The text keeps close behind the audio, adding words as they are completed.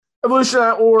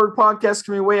Evolution.org podcast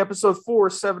coming away, episode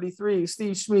 473.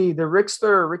 Steve Schmee, the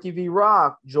Rickster, Ricky V.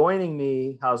 Rock, joining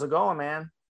me. How's it going,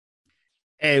 man?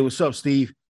 Hey, what's up,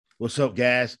 Steve? What's up,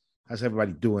 guys? How's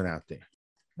everybody doing out there?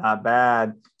 Not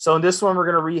bad. So in this one, we're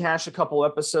going to rehash a couple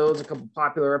episodes, a couple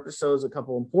popular episodes, a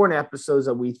couple important episodes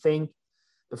that we think.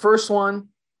 The first one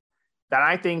that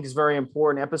I think is very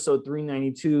important, episode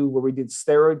 392, where we did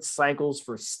steroid cycles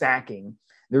for stacking.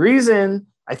 The reason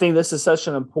I think this is such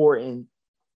an important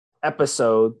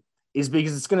episode is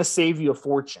because it's going to save you a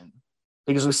fortune,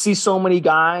 because we see so many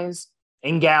guys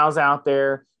and gals out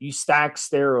there, you stack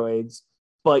steroids,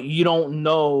 but you don't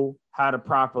know how to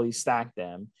properly stack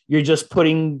them. You're just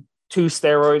putting 2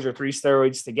 steroids or 3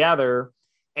 steroids together,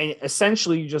 and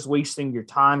essentially you're just wasting your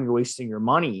time, you're wasting your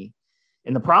money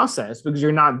in the process because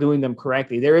you're not doing them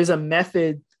correctly. There is a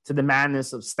method to the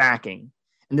madness of stacking.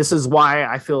 And this is why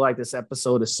I feel like this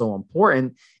episode is so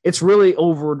important. It's really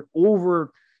over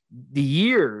the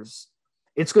years,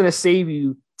 it's going to save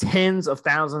you tens of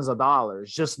thousands of dollars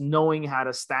just knowing how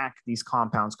to stack these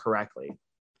compounds correctly.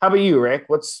 How about you, Rick?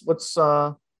 What's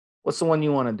the one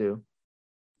you want to do?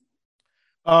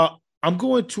 I'm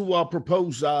going to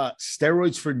propose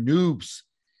steroids for noobs.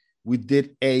 We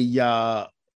did a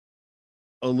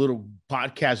little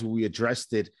podcast where we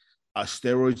addressed it.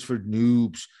 Steroids for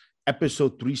noobs,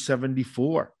 episode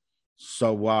 374.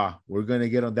 So we're gonna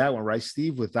get on that one, right,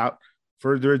 Steve? Without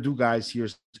further ado, guys,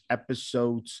 here's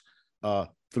episodes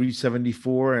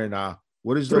 374 and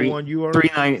what is the one you are?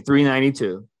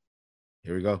 392.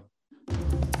 Here we go.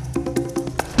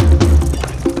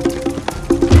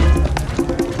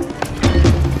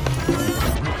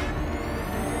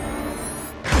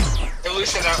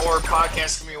 Evolution.org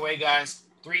podcast coming your way, guys.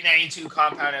 392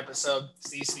 compound episode.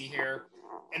 CC here.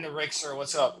 And the Rickster,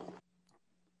 what's up?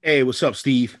 Hey, what's up,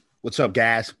 Steve? What's up,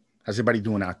 guys? How's everybody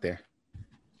doing out there?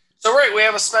 So, Rick, we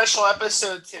have a special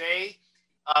episode today.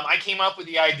 I came up with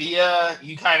the idea.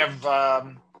 You kind of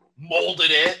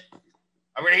molded it.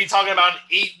 We're going to be talking about an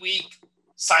 8-week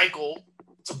cycle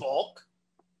to bulk,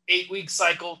 8-week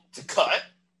cycle to cut,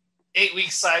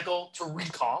 8-week cycle to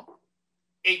recomp,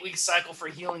 8-week cycle for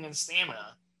healing and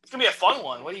stamina. It's going to be a fun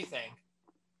one. What do you think?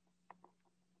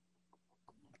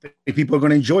 I think people are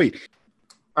going to enjoy it.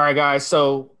 All right, guys.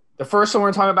 So the first one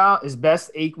we're talking about is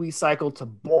best 8-week cycle to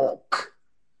bulk.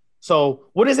 So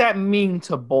what does that mean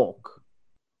to bulk?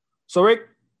 So, Rick,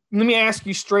 let me ask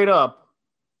you straight up.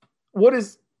 What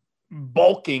does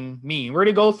bulking mean? We're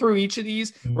going to go through each of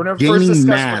these. We're going to first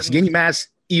discuss gaining mass.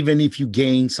 Even if you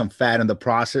gain some fat in the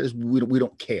process, we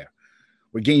don't care.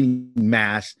 We're gaining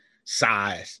mass,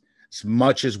 size, as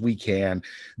much as we can.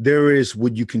 There is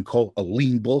what you can call a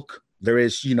lean bulk. There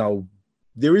is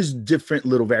different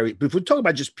little variations. But if we talk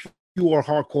about just pure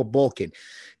hardcore bulking,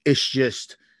 it's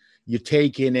just you're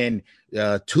taking in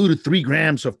 2 to 3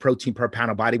 grams of protein per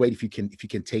pound of body weight if you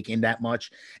can take in that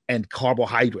much, and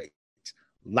carbohydrates,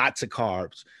 lots of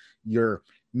carbs. You're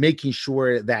making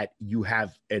sure that you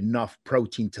have enough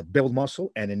protein to build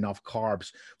muscle and enough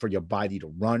carbs for your body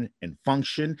to run and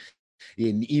function.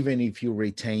 And even if you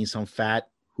retain some fat,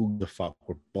 who the fuck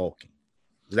we're bulking?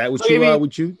 Is that what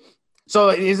you? So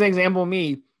here's an example of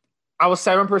me. I was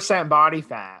 7% body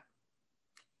fat,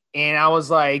 and I was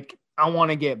like, I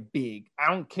want to get big. I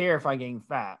don't care if I gain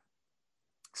fat.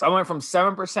 So I went from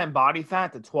 7% body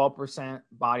fat to 12%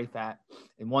 body fat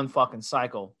in one fucking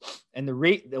cycle. And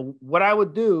what I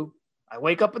would do, I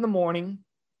wake up in the morning,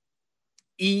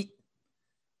 I'd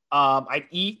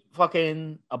eat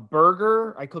fucking a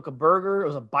burger. I cook a burger. It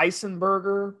was a bison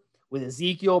burger with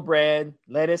Ezekiel bread,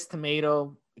 lettuce,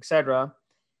 tomato, etc.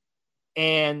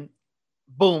 And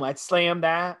boom, I'd slam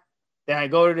that. Then I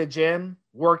go to the gym,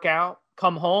 work out,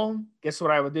 come home. Guess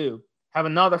what I would do? Have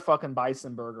another fucking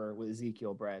bison burger with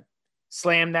Ezekiel bread.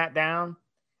 Slam that down.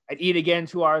 I'd eat again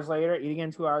 2 hours later, eat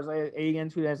again 2 hours later, eat again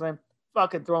 2 days later.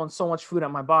 Fucking throwing so much food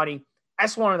at my body. I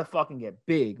just wanted to fucking get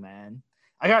big, man.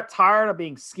 I got tired of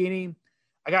being skinny.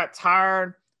 I got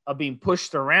tired of being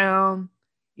pushed around,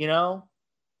 you know.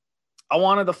 I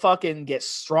wanted to fucking get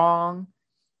strong.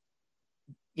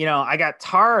 You know, I got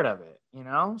tired of it, you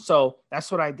know. So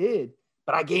that's what I did.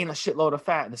 But I gained a shitload of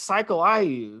fat. The cycle I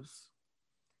use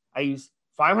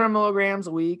 500 milligrams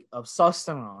a week of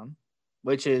Sustanon,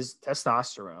 which is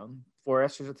testosterone, 4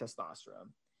 esters of testosterone.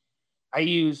 I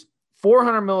use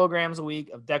 400 milligrams a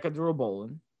week of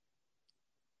Decadurabolin.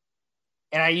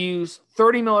 And I use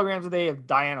 30 milligrams a day of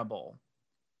Dianabol.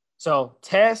 So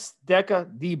Test, Deca,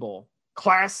 D-Bol.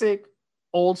 Classic,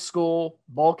 old school,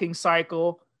 bulking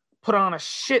cycle. Put on a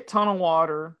shit ton of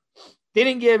water.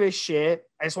 Didn't give a shit.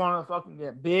 I just wanted to fucking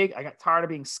get big. I got tired of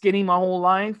being skinny my whole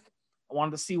life. I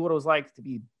wanted to see what it was like to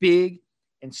be big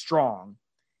and strong.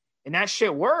 And that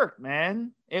shit worked,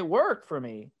 man. It worked for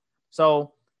me.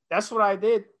 So that's what I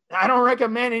did. I don't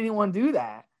recommend anyone do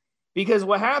that, because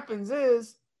what happens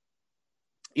is,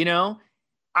 you know,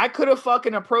 I could have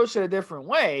fucking approached it a different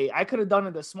way. I could have done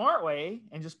it the smart way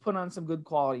and just put on some good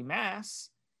quality mass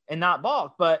and not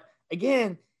bulk. But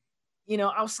again, you know,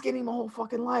 I was skinny my whole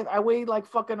fucking life. I weighed like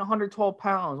fucking 112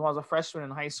 pounds when I was a freshman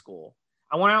in high school.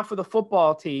 I went out for the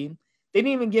football team. They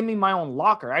didn't even give me my own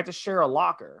locker. I had to share a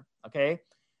locker. Okay.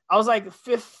 I was like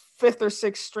fifth or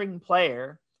sixth string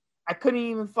player. I couldn't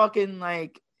even fucking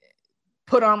like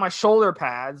put on my shoulder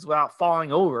pads without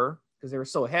falling over because they were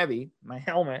so heavy, my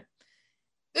helmet.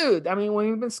 Dude, I mean, when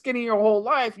you've been skinny your whole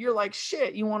life, you're like,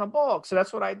 shit, you want to bulk. So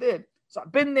that's what I did. So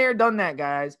I've been there, done that,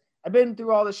 guys. I've been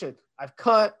through all this shit. I've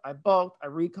cut, I bulked, I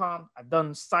recomped, I've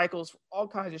done cycles, all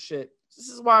kinds of shit. This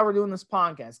is why we're doing this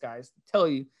podcast, guys, to tell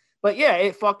you. But yeah,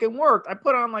 it fucking worked. I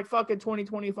put on like fucking 20,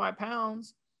 25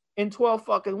 pounds in 12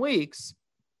 fucking weeks,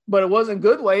 but it wasn't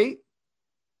good weight.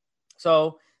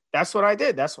 So that's what I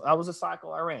did. That was a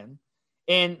cycle I ran.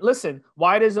 And listen,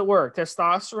 why does it work?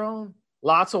 Testosterone,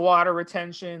 lots of water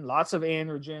retention, lots of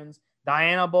androgens.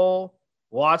 Dianabol,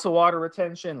 lots of water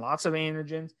retention, lots of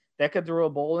androgens.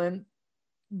 Decadrobolin,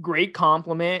 great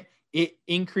complement. It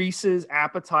increases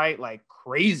appetite like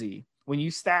crazy. When you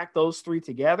stack those three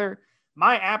together,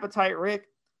 my appetite, Rick,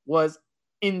 was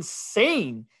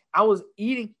insane. I was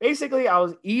eating,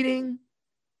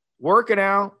 working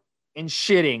out, and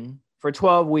shitting for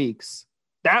 12 weeks.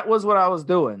 That was what I was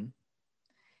doing,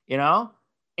 you know?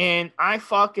 And I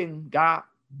fucking got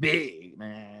big,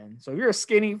 man. So if you're a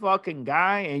skinny fucking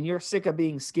guy and you're sick of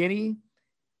being skinny,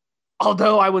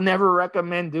 although I would never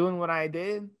recommend doing what I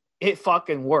did, it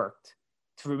fucking worked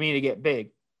for me to get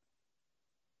big.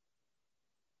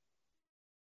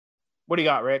 What do you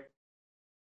got, Rick?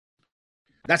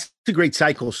 That's a great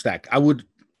cycle stack. I would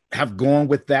have gone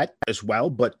with that as well,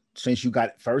 but since you got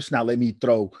it first, now let me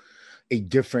throw a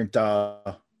different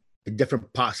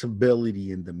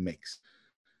possibility in the mix.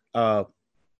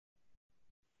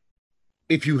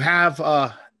 If you have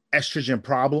estrogen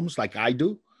problems like I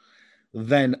do,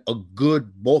 then a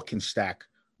good bulking stack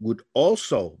would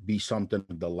also be something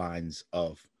of the lines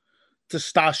of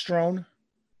testosterone,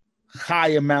 high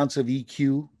amounts of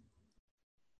EQ,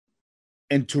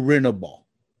 and turinabol.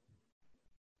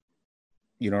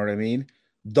 You know what I mean?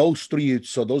 Those three.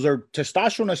 So those are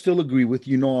testosterone. I still agree with.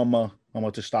 You know, I'm a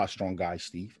testosterone guy,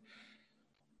 Steve.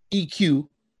 EQ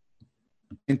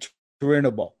and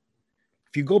turinabol.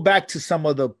 If you go back to some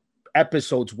of the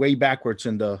episodes way backwards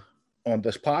on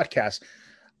this podcast,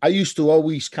 I used to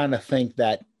always kind of think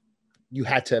that you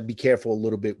had to be careful a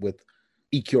little bit with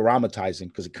EQ aromatizing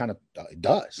because it kind of it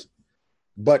does.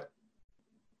 But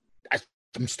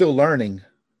I'm still learning.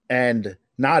 And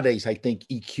nowadays, I think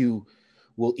EQ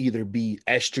will either be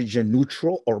estrogen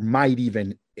neutral or might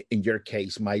even, in your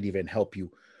case, might even help you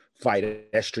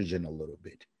fight estrogen a little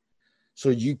bit. So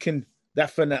you can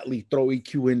definitely throw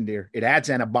EQ in there. It adds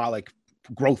anabolic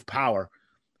growth power.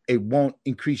 It won't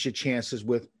increase your chances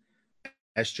with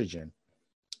estrogen.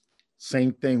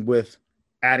 Same thing with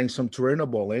adding some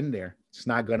turinabol in there. It's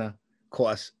not going to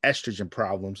cause estrogen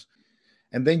problems.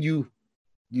 And then you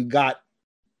got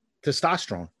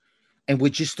testosterone. And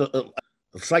with just a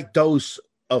slight dose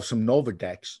of some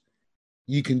Novadex,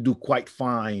 you can do quite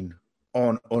fine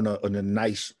on a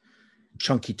nice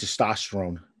chunky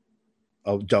testosterone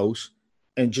dose.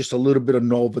 And just a little bit of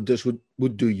Novadex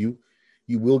would do you.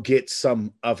 You will get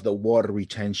some of the water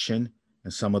retention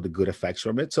and some of the good effects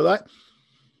from it. So that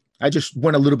I just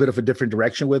went a little bit of a different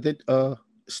direction with it,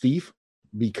 Steve,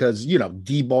 because,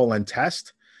 D-bol and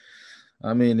test,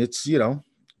 I mean, it's,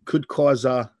 could cause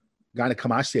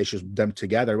gynecomastia issues, them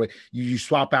together. You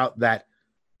swap out that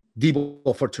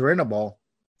D-bol for turinabol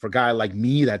for a guy like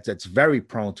me that's very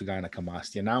prone to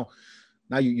gynecomastia. Now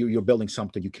you're building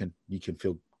something you can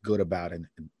feel good about and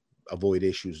avoid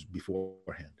issues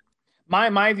beforehand.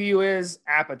 My view is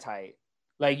appetite.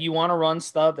 Like, you want to run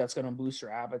stuff that's going to boost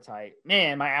your appetite.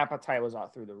 Man, my appetite was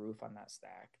out through the roof on that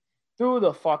stack. Through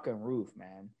the fucking roof,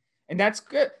 man. And that's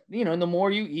good. The more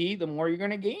you eat, the more you're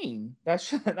going to gain.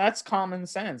 That's common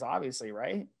sense, obviously,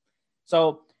 right?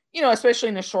 So, especially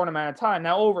in a short amount of time.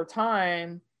 Now, over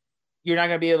time, you're not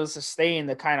going to be able to sustain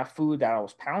the kind of food that I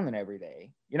was pounding every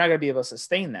day. You're not going to be able to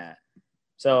sustain that.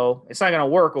 So it's not going to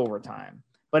work over time.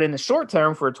 But in the short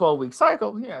term, for a 12-week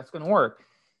cycle, yeah, it's going to work.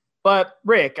 But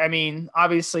Rick, I mean,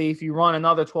 obviously, if you run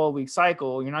another 12-week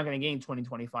cycle, you're not going to gain 20,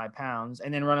 25 pounds,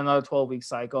 and then run another 12-week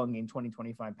cycle and gain 20,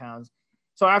 25 pounds.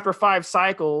 So after 5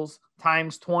 cycles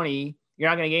times 20, you're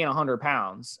not going to gain 100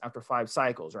 pounds after 5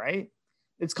 cycles, right?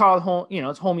 It's called,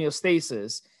 it's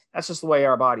homeostasis. That's just the way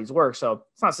our bodies work. So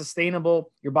it's not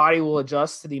sustainable. Your body will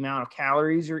adjust to the amount of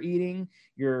calories you're eating.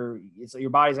 Your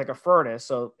body's like a furnace,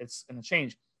 so it's going to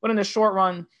change. But in the short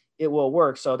run, it will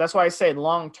work. So that's why I say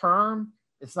long term,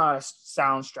 it's not a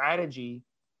sound strategy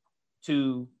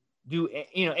to do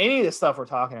any of the stuff we're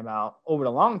talking about over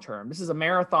the long term. This is a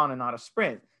marathon and not a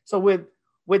sprint. So with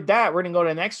that, we're going to go to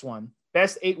the next one.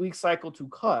 Best 8-week cycle to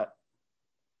cut.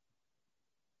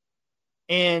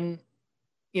 And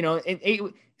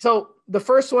so the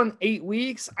first one, 8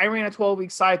 weeks, I ran a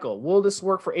 12-week cycle. Will this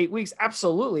work for 8 weeks?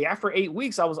 Absolutely. After 8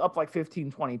 weeks, I was up like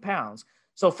 15, 20 pounds.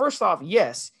 So first off,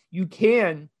 yes, you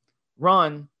can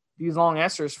run these long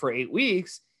esters for 8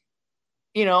 weeks.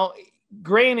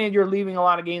 Granted, you're leaving a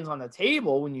lot of gains on the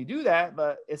table when you do that,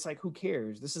 but it's like, who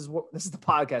cares? This is the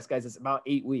podcast, guys. It's about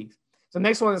 8 weeks. So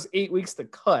next one is 8 weeks to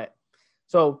cut.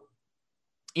 So,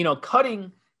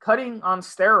 cutting on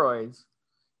steroids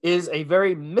is a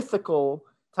very mythical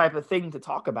type of thing to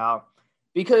talk about,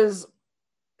 because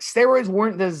steroids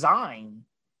weren't designed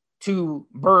to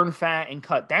burn fat and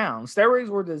cut down. Steroids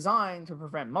were designed to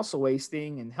prevent muscle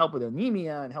wasting and help with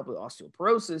anemia and help with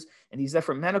osteoporosis and these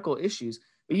different medical issues.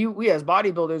 But we as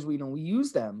bodybuilders, we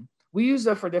use them. We use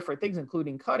them for different things,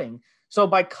 including cutting. So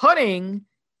by cutting,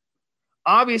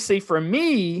 obviously for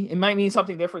me, it might mean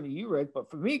something different to you, Rick, but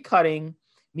for me, cutting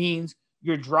means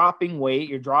you're dropping weight,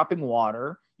 you're dropping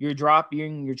water, you're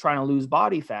trying to lose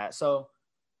body fat. So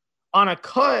on a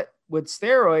cut with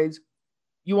steroids,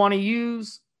 you want to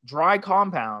use dry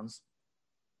compounds.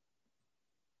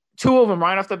 2 of them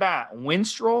right off the bat.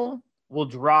 Winstrol will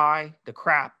dry the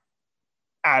crap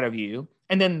out of you,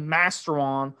 and then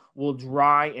Masteron will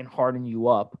dry and harden you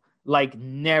up like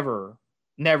never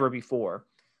before.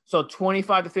 So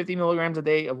 25 to 50 milligrams a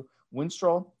day of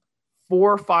Winstrol,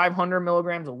 500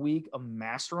 milligrams a week of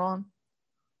Masteron.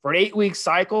 For an 8-week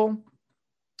cycle,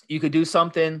 you could do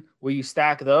something where you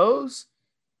stack those.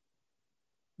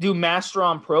 Do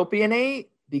Masteron propionate,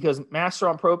 because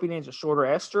Masteron propionate is a shorter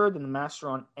ester than the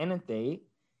Masteron enanthate.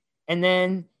 And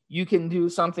then you can do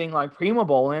something like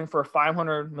Primobolan for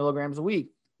 500 milligrams a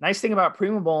week. Nice thing about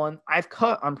Primobolan, I've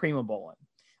cut on Primobolan.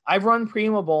 I've run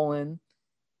Primobolan,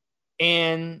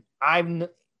 and I've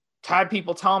had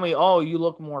people tell me, oh, you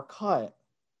look more cut.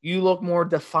 You look more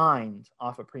defined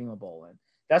off of Primobolan.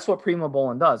 That's what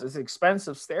Primobolan does. It's an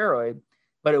expensive steroid,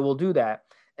 but it will do that.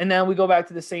 And then we go back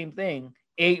to the same thing.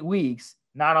 8 weeks,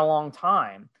 not a long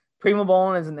time.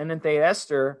 Primobolan is an enanthate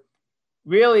ester.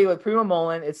 Really, with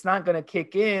Primobolan, it's not going to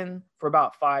kick in for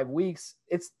about 5 weeks.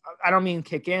 I don't mean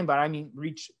kick in, but I mean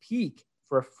reach peak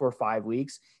for 5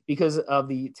 weeks because of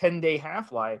the 10-day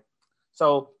half-life.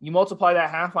 So you multiply that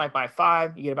half-life by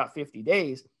 5, you get about 50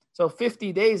 days. So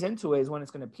 50 days into it is when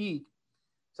it's going to peak.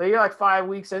 So you're like 5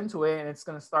 weeks into it, and it's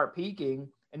going to start peaking,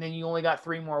 and then you only got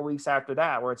 3 more weeks after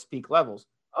that where it's peak levels.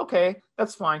 Okay,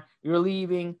 that's fine. You're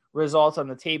leaving results on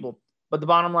the table. But the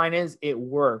bottom line is it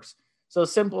works. So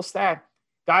simple stat.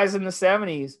 Guys in the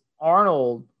 70s,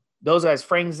 Arnold, those guys,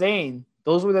 Frank Zane,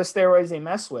 those were the steroids they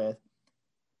mess with.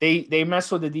 They mess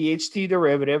with the DHT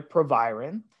derivative,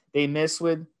 Proviron. They mess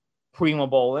with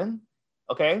Primobolan.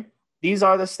 Okay? These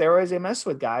are the steroids they mess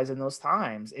with, guys, in those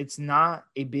times. It's not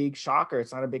a big shocker.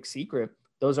 It's not a big secret.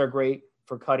 Those are great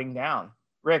for cutting down.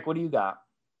 Rick, what do you got?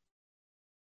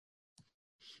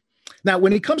 Now,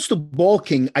 when it comes to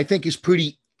bulking, I think it's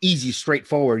pretty easy,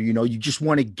 straightforward. You just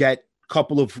want to get a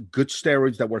couple of good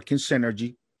steroids that work in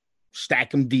synergy, stack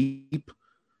them deep,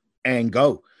 and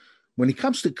go. When it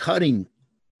comes to cutting,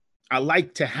 I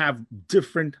like to have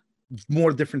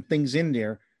more different things in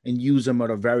there and use them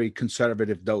at a very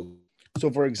conservative dose. So,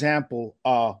 for example,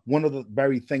 one of the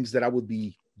very things that I would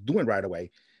be doing right away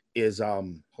is,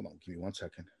 hold on, give me 1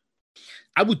 second.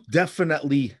 I would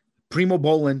definitely,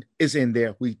 Primobolan is in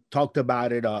there. We talked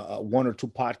about it 1 or 2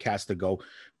 podcasts ago.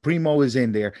 Primo is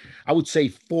in there. I would say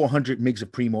 400 mgs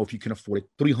of Primo if you can afford it.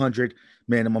 300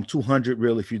 minimum, 200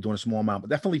 really if you're doing a small amount, but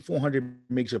definitely 400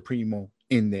 mgs of Primo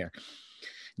in there.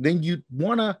 Then you'd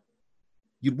want to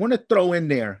throw in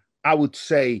there, I would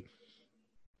say,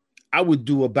 I would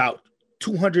do about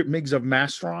 200 mgs of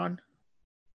Masteron,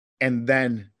 and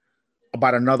then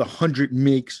about another 100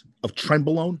 mgs of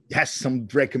Trenbolone. That's some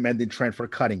recommended trend for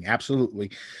cutting.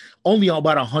 Absolutely. Only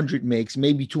about 100 mgs,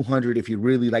 maybe 200 if you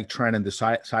really like trend and the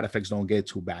side effects don't get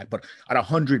too bad. But at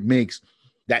 100 mgs,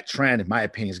 that trend, in my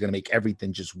opinion, is going to make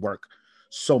everything just work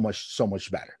so much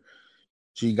better.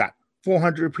 So you got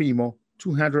 400 Primo,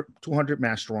 200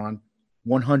 Masteron,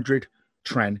 100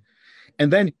 trend,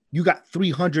 and then you got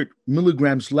 300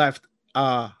 milligrams left.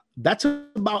 That's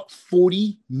about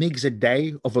 40 mgs a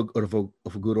day of a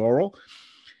good oral.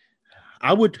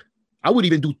 I would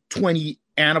even do 20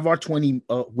 Anavar, 20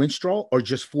 Winstrol, or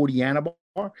just 40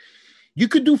 Anavar. You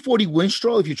could do 40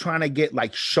 Winstrol if you're trying to get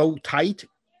like show tight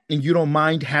and you don't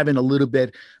mind having a little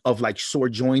bit of like sore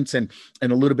joints and a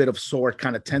little bit of sore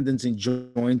kind of tendons and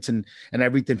joints and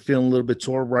everything feeling a little bit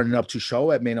sore running up to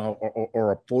show. I mean,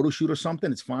 or a photo shoot or something,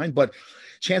 it's fine. But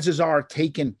chances are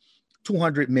taking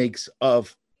 200 mgs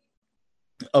of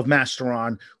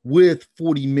Masteron with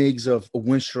 40 mgs of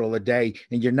Winstrol a day,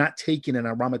 and you're not taking an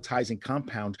aromatizing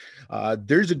compound,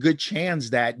 there's a good chance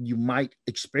that you might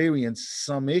experience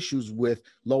some issues with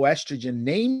low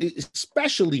estrogen,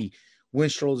 especially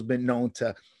Winstrol has been known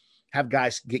to have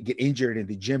guys get injured in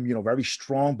the gym, very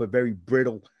strong, but very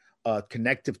brittle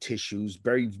connective tissues,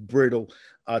 very brittle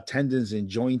tendons and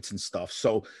joints and stuff.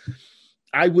 So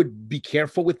I would be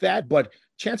careful with that, but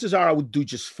chances are I would do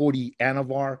just 40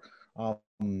 Anavar.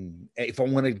 If I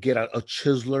want to get a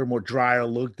chiseler, more drier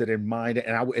look that in mind,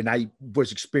 and I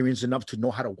was experienced enough to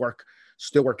know how to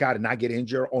still work out and not get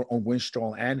injured on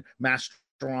Winstrol and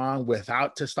Masteron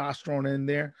without testosterone in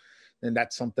there, then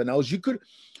that's something else. You could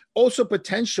also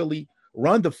potentially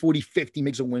run the 40, 50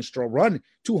 mgs of Winstrol, run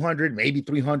 200, maybe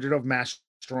 300 of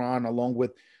Masteron along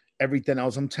with everything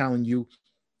else I'm telling you.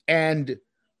 And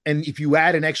if you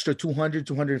add an extra 200,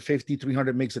 250,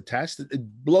 300 mgs of test, it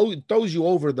throws you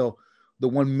over the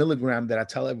 1 milligram that I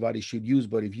tell everybody should use.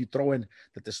 But if you throw in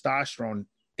the testosterone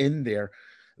in there,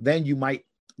 then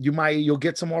you'll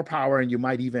get some more power and you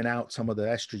might even out some of the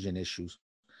estrogen issues.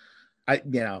 I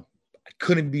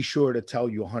couldn't be sure to tell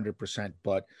you 100%,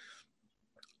 but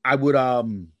I would,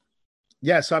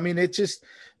 so I mean, it's just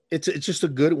a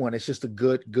good one. It's just a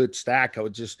good stack.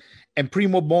 And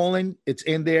Primobolan, it's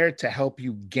in there to help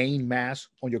you gain mass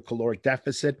on your caloric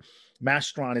deficit.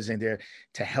 Masteron is in there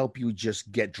to help you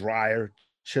just get drier,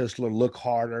 chiseler, look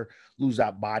harder, lose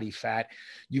that body fat.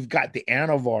 You've got the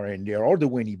Anavar in there or the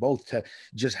Winnie, both to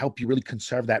just help you really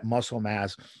conserve that muscle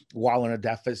mass while in a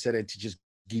deficit and to just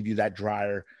give you that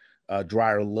drier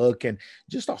look. And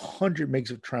just 100 mgs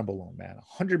of Trenbolone, man.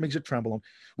 100 mgs of Trenbolone,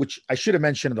 which I should have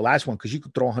mentioned in the last one, because you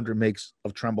could throw 100 mgs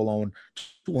of Trenbolone,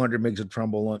 200 mgs of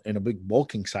Trenbolone in a big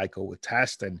bulking cycle with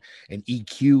test and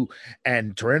EQ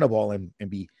and Turinabol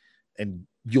and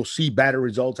you'll see better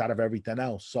results out of everything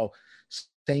else. So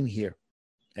same here.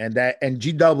 And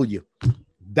GW,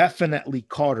 definitely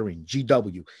Cardarine,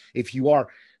 GW. If you are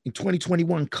in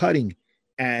 2021 cutting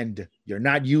and you're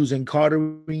not using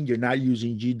Cardarine, you're not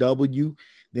using GW,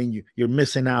 then you're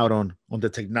missing out on the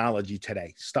technology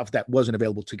today. Stuff that wasn't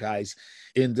available to guys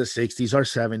in the 60s or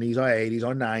 70s or 80s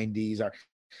or 90s. Or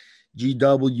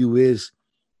GW is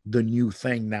the new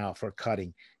thing now for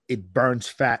cutting. It burns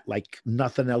fat like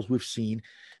nothing else we've seen.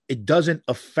 It doesn't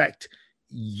affect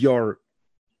your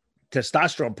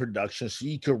testosterone production, so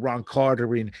you can run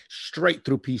Cardarine straight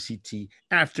through PCT,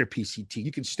 after PCT.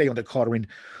 You can stay on the Cardarine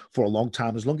for a long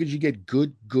time as long as you get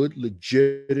good,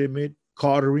 legitimate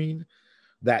Cardarine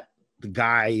that the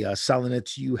guy selling it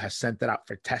to you has sent it out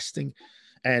for testing,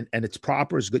 and it's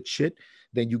proper, it's good shit.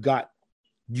 Then you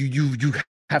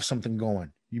have something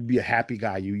going. You'd be a happy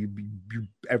guy. You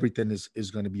everything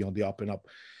is going to be on the up and up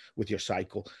with your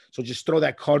cycle. So just throw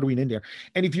that Cardarine in there.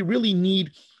 And if you really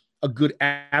need a good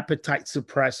appetite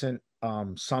suppressant,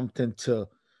 something to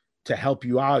help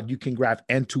you out, you can grab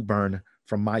N2 Burn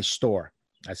from my store.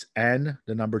 That's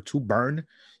N2 Burn.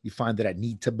 You find it at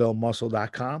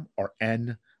needtobuildmuscle.com or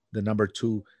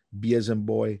N2 B as in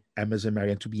boy, M as in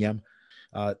Mary, N2BM.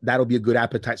 That'll be a good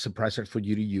appetite suppressant for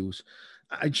you to use.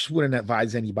 I just wouldn't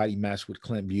advise anybody mess with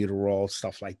clenbuterol,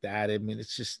 stuff like that. I mean,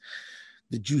 it's just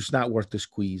the juice not worth the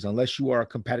squeeze. Unless you are a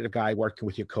competitive guy working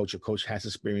with your coach has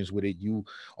experience with it, you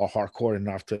are hardcore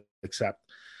enough to accept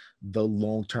the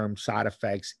long-term side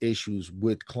effects, issues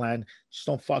with Clen. Just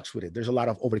don't fucks with it. There's a lot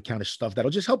of over-the-counter stuff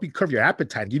that'll just help you curb your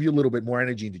appetite, give you a little bit more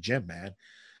energy in the gym, man.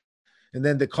 And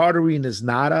then the Cardarine is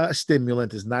not a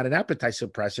stimulant, is not an appetite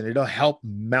suppressant. It'll help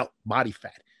melt body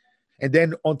fat. And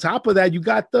then on top of that, you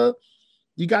got the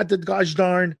gosh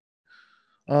darn,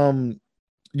 then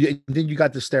you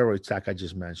got the steroid stack I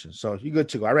just mentioned. So you're good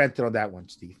to go. I ranted on that one,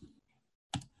 Steve.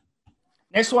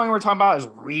 Next one we're talking about is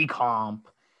recomp.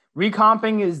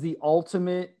 Recomping is the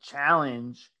ultimate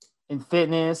challenge in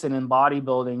fitness and in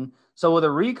bodybuilding. So with a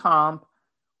recomp,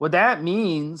 what that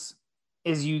means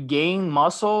is you gain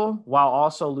muscle while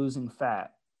also losing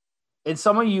fat. And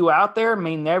some of you out there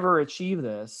may never achieve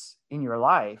this in your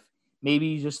life. Maybe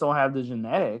you just don't have the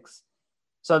genetics.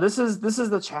 So this is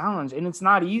the challenge, and it's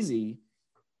not easy.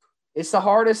 It's the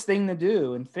hardest thing to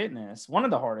do in fitness. One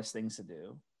of the hardest things to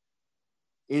do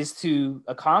is to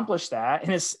accomplish that.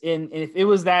 And if it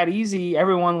was that easy,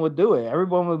 everyone would do it.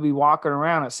 Everyone would be walking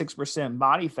around at 6%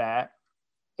 body fat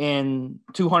and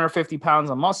 250 pounds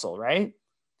of muscle, right?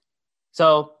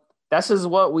 So this is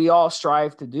what we all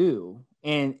strive to do.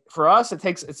 And for us,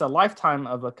 it's a lifetime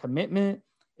of a commitment.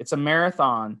 It's a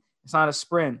marathon. It's not a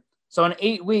sprint. So in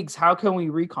 8 weeks, how can we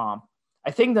recomp?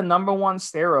 I think the number one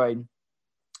steroid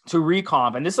to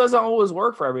recomp, and this doesn't always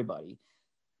work for everybody,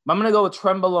 but I'm going to go with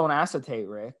trenbolone acetate,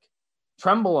 Rick.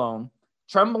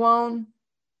 Trenbolone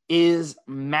is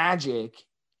magic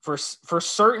for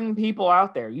certain people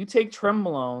out there. You take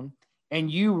trenbolone and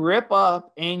you rip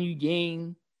up and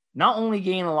you not only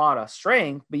gain a lot of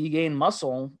strength, but you gain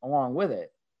muscle along with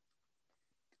it.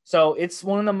 So it's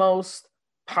one of the most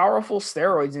powerful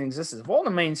steroids in existence. Of all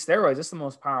the main steroids, it's the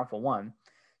most powerful one.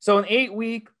 So an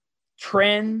 8-week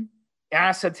tren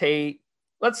acetate,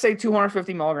 let's say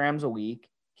 250 milligrams a week,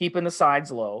 keeping the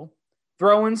sides low.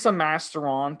 Throw in some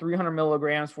Masteron, 300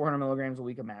 milligrams, 400 milligrams a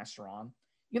week of Masteron.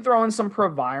 You can throw in some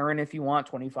Proviron if you want,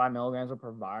 25 milligrams of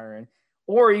Proviron.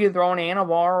 Or you can throw an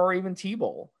Anavar or even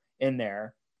T-Bol in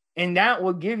there. And that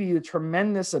will give you a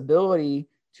tremendous ability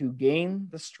to gain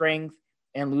the strength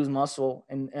and lose muscle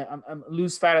and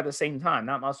lose fat at the same time,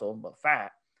 not muscle, but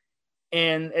fat.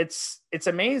 And it's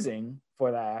amazing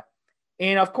for that.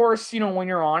 And of course, when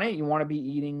you're on it, you want to be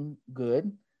eating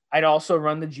good. I'd also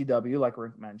run the GW, like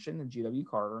Rick mentioned. The GW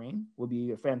Cardarine would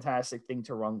be a fantastic thing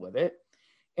to run with it.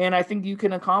 And I think you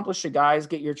can accomplish it, guys.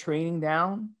 Get your training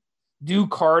down, do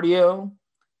cardio,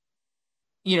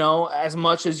 as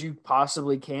much as you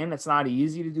possibly can. It's not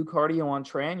easy to do cardio on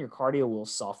tren. Your cardio will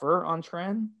suffer on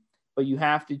tren, but you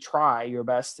have to try your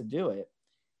best to do it.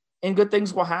 And good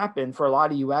things will happen for a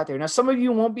lot of you out there. Now, some of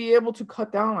you won't be able to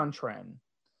cut down on tren.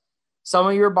 Some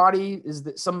of your body is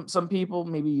that some people,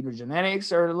 maybe your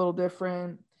genetics are a little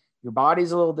different. Your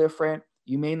body's a little different.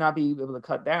 You may not be able to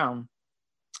cut down.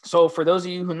 So for those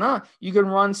of you who not, you can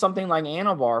run something like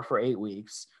Anavar for 8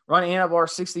 weeks. Run Anavar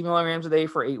 60 milligrams a day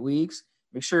for 8 weeks.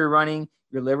 Make sure you're running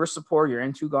your liver support, your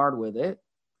N2 guard with it.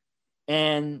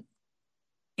 And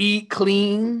eat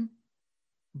clean.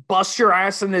 Bust your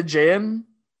ass in the gym.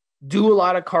 Do a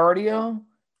lot of cardio.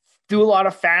 Do a lot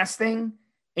of fasting.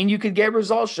 And you could get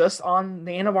results just on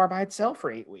the Anavar by itself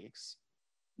for 8 weeks.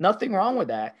 Nothing wrong with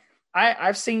that.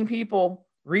 I've seen people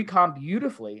recomp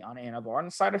beautifully on Anavar, and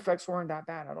the side effects weren't that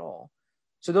bad at all.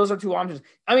 So those are two options.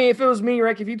 I mean, if it was me,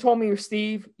 Rick, if you told me,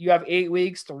 Steve, you have 8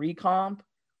 weeks to recomp,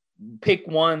 pick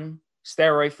one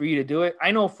steroid for you to do it.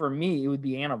 I know for me, it would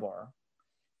be Anavar.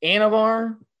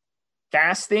 Anavar,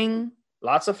 fasting,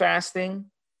 lots of fasting,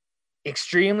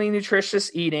 extremely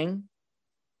nutritious eating,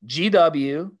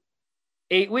 GW,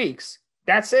 8 weeks.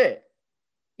 That's it.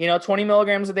 20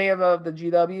 milligrams a day of the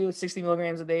GW, 60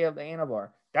 milligrams a day of the Anavar.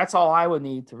 That's all I would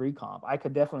need to recomp. I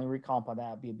could definitely recomp on that.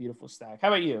 It'd be a beautiful stack. How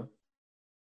about you?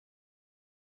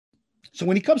 So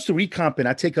when it comes to recomping,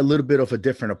 I take a little bit of a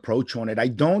different approach on it. I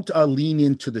don't lean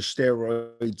into the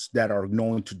steroids that are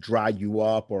going to dry you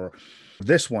up, or for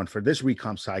this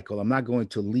recomp cycle, I'm not going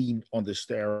to lean on the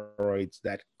steroids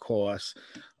that cause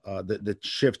the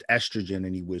shift estrogen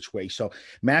any which way. So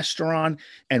Masteron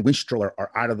and Winstrol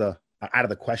are out of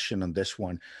the question on this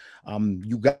one.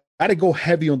 You got to go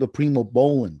heavy on the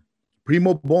Primobolan.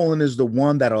 Primobolan is the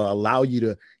one that'll allow you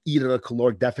to eat at a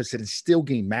caloric deficit and still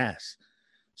gain mass.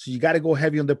 So you got to go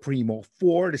heavy on the Primo,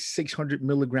 400 to 600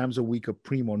 milligrams a week of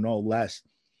Primo, no less.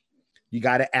 You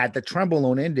got to add the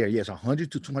Trenbolone in there. Yes,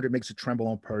 100 to 200 mg of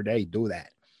Trenbolone per day. Do that.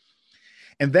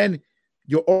 And then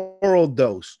your oral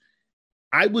dose.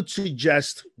 I would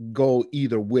suggest go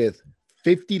either with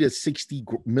 50 to 60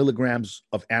 milligrams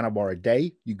of Anavar a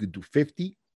day. You could do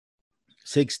 50,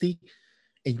 60,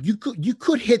 and you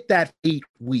could hit that 8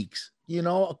 weeks.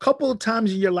 A couple of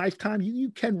times in your lifetime,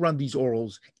 you can run these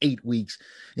orals 8 weeks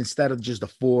instead of just the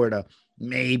 4 to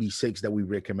maybe 6 that we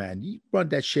recommend. You run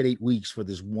that shit 8 weeks for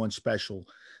this one special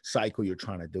cycle you're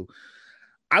trying to do.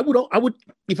 I would,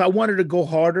 if I wanted to go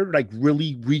harder, like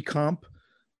really recomp,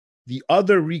 the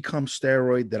other recomp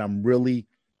steroid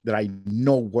that I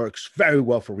know works very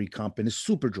well for recomping is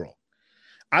Superdrol.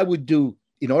 I would do,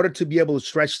 in order to be able to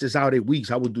stretch this out 8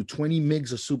 weeks, I would do 20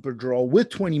 mg of Superdrol with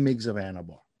 20 mg of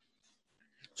Anavar.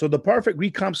 So the perfect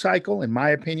recomp cycle, in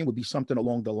my opinion, would be something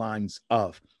along the lines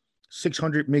of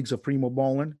 600 mg of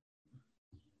Primobolan,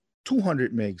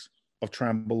 200 mg of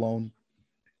Trenbolone,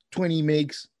 20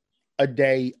 mg a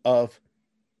day of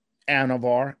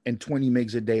Anavar, and 20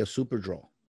 mg a day of Superdrol.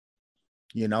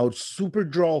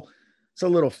 Superdrol, it's a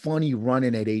little funny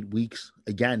running at 8 weeks.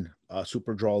 Again,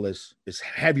 Superdrol is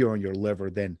heavier on your liver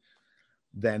than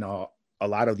a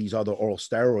lot of these other oral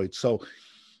steroids. So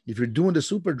if you're doing the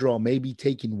Superdrol, maybe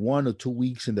taking 1 or 2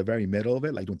 weeks in the very middle of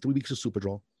it, like doing 3 weeks of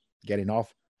Superdrol, getting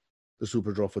off the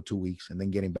Superdrol for 2 weeks, and then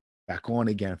getting back on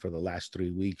again for the last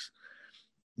 3 weeks,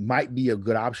 might be a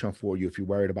good option for you if you're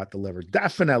worried about the liver.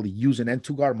 Definitely use an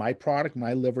N2Guard, my product,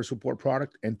 my liver support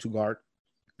product, N2Guard.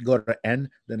 Go to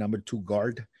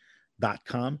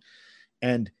N2Guard.com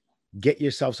and get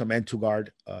yourself some N2Guard.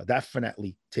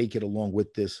 Definitely take it along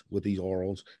with these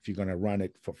orals if you're going to run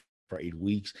it for 8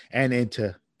 weeks and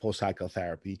into post-cycle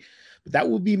therapy. But that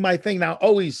would be my thing. Now,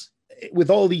 always with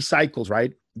all these cycles,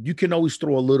 right? You can always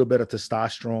throw a little bit of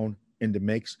testosterone in the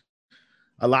mix.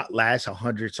 A lot less,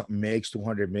 100 something mgs,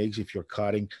 200 mgs if you're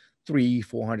cutting,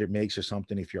 300-400 mgs or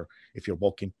something if you're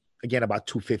bulking. Again, about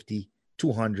 250,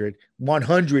 200,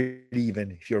 100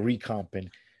 even if you're recomping.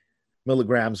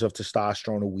 Milligrams of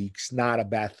testosterone a week's not a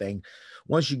bad thing.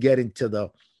 Once you get into the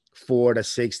 4 to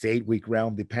 6 to 8 week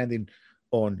realm, depending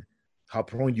on how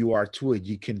prone you are to it,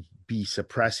 you can be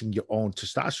suppressing your own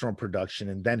testosterone production,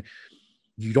 and then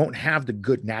you don't have the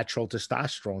good natural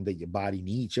testosterone that your body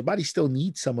needs. Your body still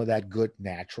needs some of that good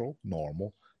natural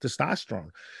normal testosterone.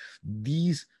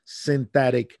 These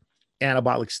synthetic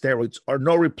anabolic steroids are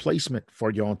no replacement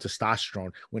for your own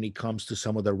testosterone when it comes to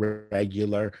some of the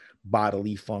regular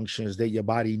bodily functions that your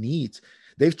body needs.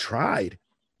 They've tried.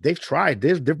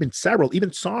 There've been several, even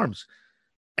SARMs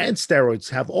and steroids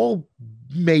have all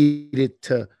made it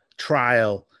to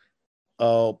trial,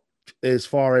 as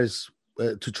far as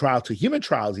to human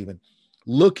trials, even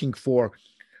looking for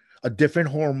a different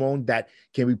hormone that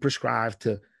can be prescribed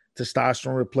to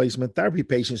testosterone replacement therapy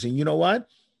patients. And you know what?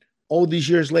 All these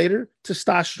years later,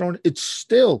 testosterone, it's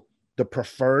still the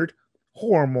preferred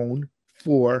hormone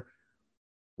for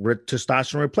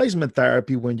testosterone replacement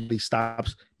therapy when he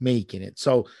stops making it.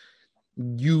 So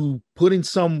you putting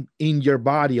some in your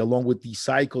body along with these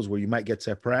cycles where you might get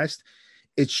suppressed,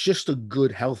 it's just a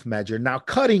good health measure. Now,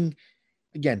 cutting,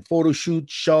 again, photo shoot,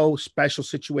 show, special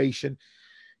situation,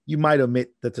 you might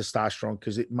omit the testosterone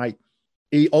because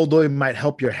although it might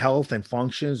help your health and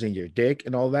functions and your dick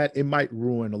and all that, it might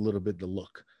ruin a little bit the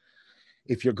look.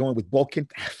 If you're going with bulking,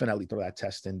 definitely throw that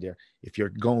test in there. If you're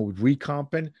going with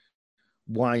recomping,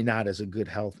 why not as a good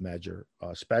health measure,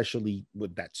 especially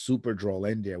with that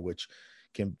Superdrol in there, which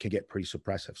can get pretty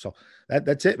suppressive. So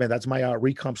that's it, man. That's my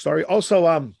recomp story. Also,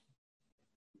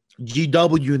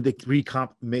 GW in the recomp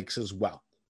mix as well.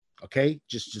 Okay,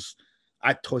 just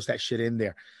I toss that shit in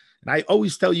there. And I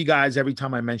always tell you guys every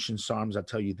time I mention SARMs, I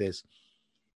tell you this: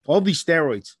 all these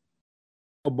steroids,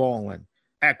 Obolin,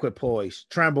 Equipoise,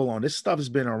 Trembolone, this stuff has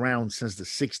been around since the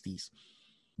 60s.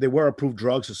 They were approved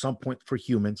drugs at some point for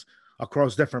humans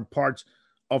across different parts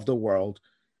of the world.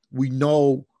 We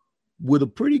know with a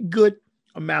pretty good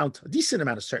amount, a decent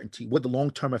amount of certainty, what the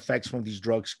long-term effects from these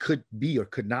drugs could be or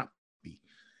could not be.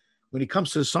 When it comes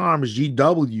to the SARMs,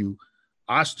 GW,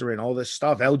 Osterin, all this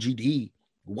stuff, LGD,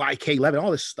 YK11,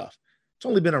 all this stuff, it's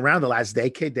only been around the last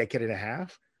decade and a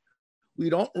half.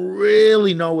 We don't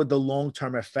really know what the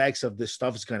long-term effects of this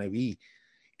stuff is going to be.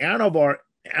 Anabar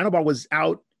was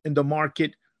out in the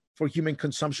market for human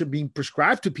consumption, being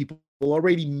prescribed to people who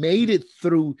already made it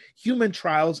through human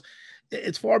trials.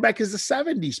 As far back as the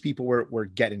 70s, people were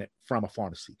getting it from a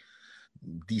pharmacy.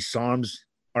 These SARMs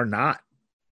are not.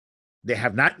 They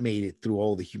have not made it through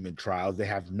all the human trials. They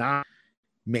have not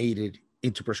made it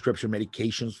into prescription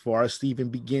medications for us to even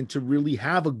begin to really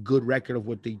have a good record of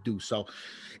what they do. So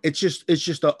it's just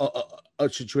a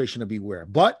situation to beware.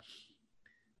 But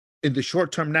in the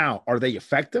short term now, are they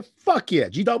effective? Fuck yeah.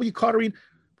 GW Cauterine,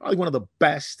 probably one of the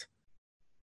best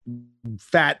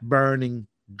fat burning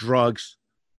drugs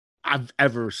I've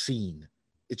ever seen.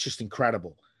 It's just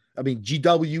incredible. I mean,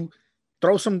 GW,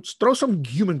 throw some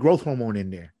human growth hormone in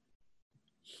there.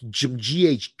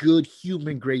 GH, good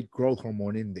human grade growth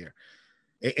hormone in there,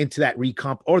 into that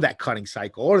recomp or that cutting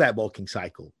cycle or that bulking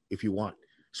cycle if you want.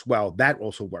 Well, that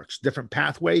also works. Different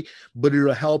pathway, but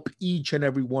it'll help each and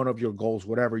every one of your goals,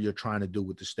 whatever you're trying to do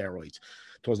with the steroids.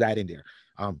 Towards that in there.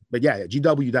 But yeah,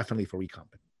 GW definitely for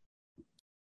recomping.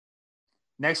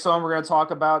 Next one we're going to talk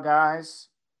about, guys,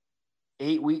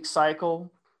 8-week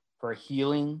cycle for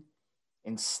healing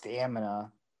and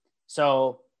stamina.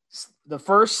 So the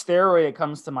first steroid that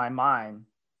comes to my mind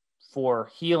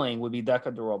for healing would be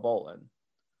decadurabolin,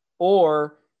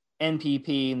 or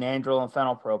NPP, nandrolone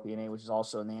phenylpropionate, which is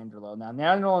also nandrolone. Now,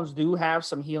 nandrolones do have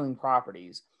some healing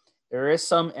properties. There is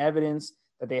some evidence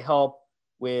that they help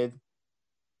with,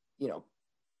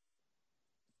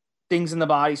 things in the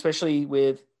body, especially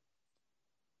with,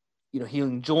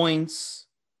 healing joints,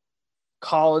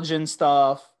 collagen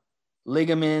stuff,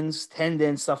 ligaments,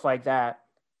 tendons, stuff like that.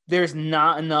 There's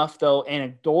not enough, though,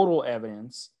 anecdotal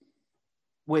evidence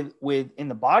with in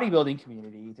the bodybuilding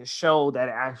community to show that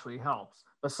it actually helps.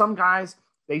 But some guys,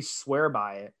 they swear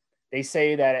by it. They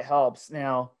say that it helps.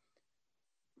 Now,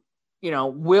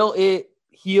 will it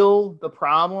heal the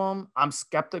problem? I'm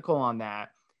skeptical on that.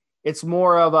 It's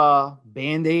more of a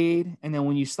Band-Aid. And then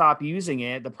when you stop using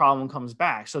it, the problem comes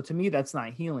back. So to me, that's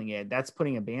not healing it. That's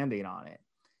putting a Band-Aid on it.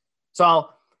 So,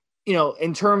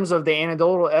 in terms of the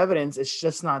anecdotal evidence, it's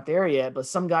just not there yet. But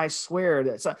some guys swear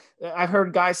that. So I've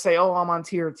heard guys say, oh, I'm on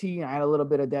TRT and I had a little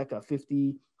bit of DECA, 50,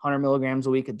 100 milligrams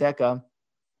a week of DECA,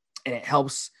 and it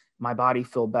helps my body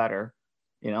feel better,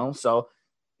 So,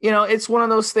 it's one of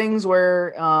those things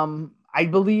where I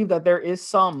believe that there is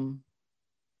some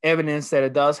evidence that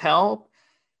it does help.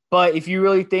 But if you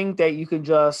really think that you could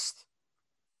just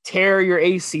tear your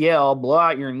ACL, blow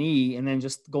out your knee, and then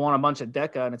just go on a bunch of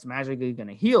DECA and it's magically going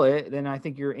to heal it, then I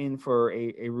think you're in for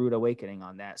a rude awakening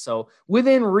on that. So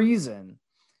within reason,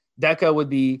 DECA would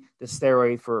be the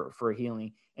steroid for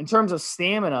healing. In terms of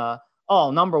stamina,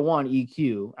 number one,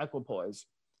 EQ, equipoise.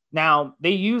 Now,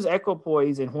 they use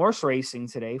equipoise in horse racing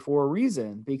today for a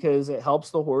reason, because it helps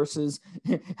the horses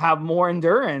have more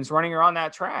endurance running around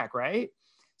that track, right?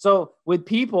 So with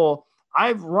people,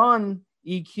 I've run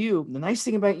EQ. The nice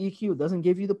thing about EQ, it doesn't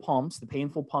give you the pumps, the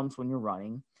painful pumps when you're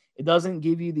running. It doesn't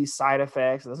give you these side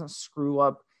effects. It doesn't screw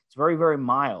up. It's very, very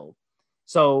mild.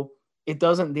 So it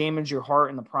doesn't damage your heart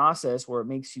in the process where it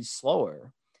makes you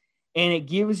slower. And it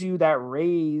gives you that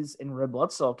raise in red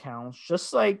blood cell counts,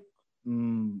 just like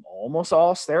almost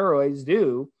all steroids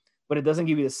do, but it doesn't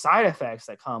give you the side effects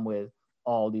that come with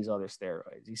all these other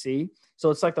steroids, you see? So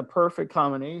it's like the perfect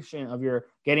combination of your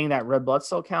getting that red blood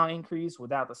cell count increase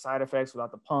without the side effects,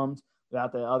 without the pumps,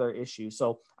 without the other issues.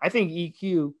 So I think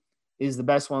EQ is the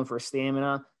best one for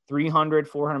stamina. 300,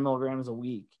 400 milligrams a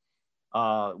week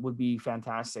would be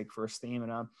fantastic for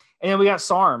stamina. And then we got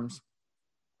SARMs.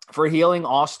 For healing,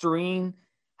 Ostarine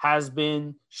has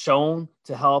been shown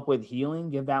to help with healing.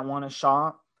 Give that one a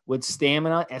shot. With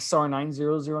stamina,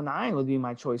 SR9009 would be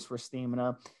my choice for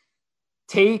stamina.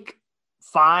 Take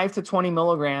 5 to 20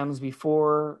 milligrams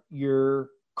before your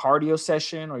cardio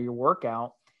session or your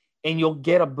workout, and you'll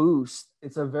get a boost.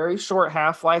 It's a very short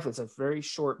half-life. It's a very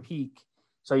short peak.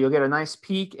 So you'll get a nice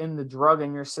peak in the drug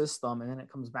in your system, and then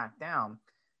it comes back down.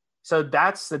 So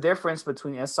that's the difference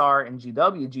between SR and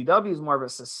GW. GW is more of a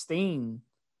sustained,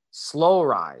 slow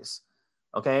rise.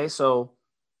 Okay, so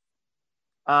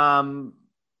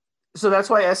that's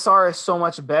why SR is so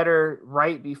much better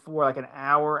right before, like an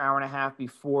hour and a half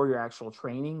before your actual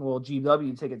training. Well, GW,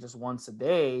 you take it just once a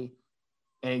day,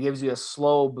 and it gives you a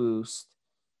slow boost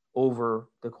over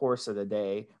the course of the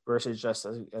day versus just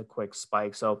a quick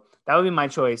spike. So that would be my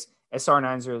choice,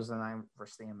 SR9009 for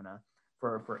stamina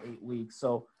for 8 weeks.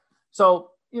 So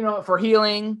for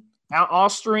healing,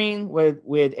 Ostarine with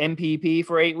MPP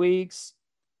for 8 weeks.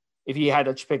 If you had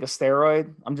to pick a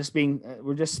steroid,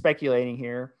 we're just speculating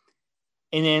here.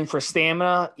 And then for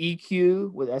stamina,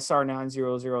 EQ with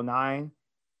SR9009,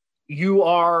 you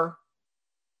are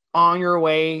on your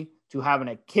way to having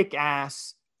a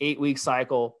kick-ass 8-week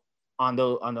cycle on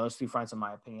those two fronts, in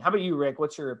my opinion. How about you, Rick?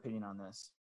 What's your opinion on this?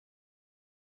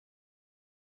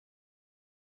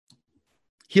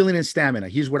 Healing and stamina.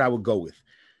 Here's what I would go with.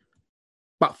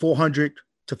 About 400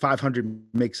 to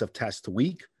 500 mgs of test a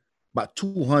week, about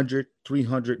 200,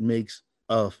 300 mgs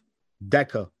of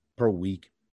DECA per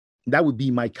week. That would be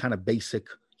my kind of basic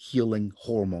healing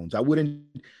hormones. I wouldn't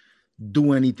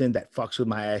do anything that fucks with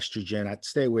my estrogen. I'd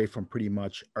stay away from pretty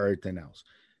much everything else.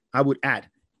 I would add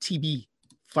TB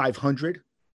 500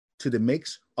 to the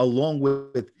mix along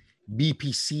with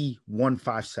BPC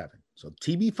 157. So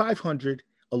TB 500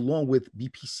 along with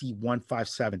BPC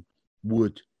 157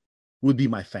 would be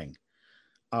my thing.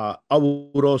 I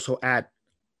would also add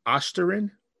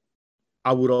Ostarine.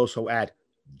 I would also add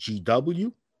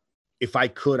GW. If I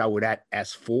could, I would add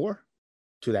S4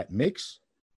 to that mix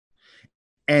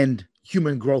and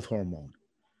human growth hormone.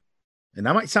 And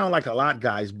that might sound like a lot,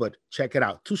 guys, but check it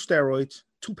out. 2 steroids,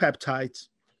 2 peptides,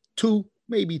 2,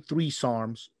 maybe 3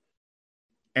 SARMs,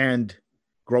 and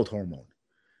growth hormone.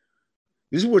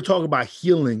 This is what we're talking about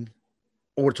healing,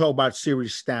 or we're talking about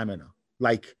serious stamina.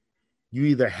 Like you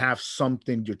either have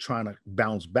something you're trying to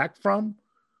bounce back from,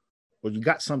 or you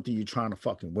got something you're trying to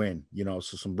fucking win, so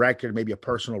some record, maybe a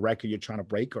personal record you're trying to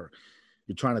break, or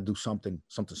you're trying to do something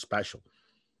special.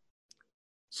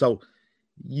 So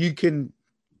you can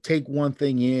take one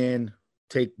thing in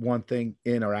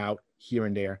or out here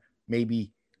and there.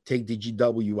 Maybe take the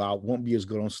GW out, won't be as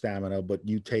good on stamina, but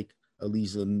you take at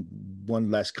least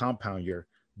one less compound you're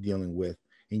dealing with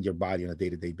in your body on a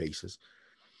day-to-day basis.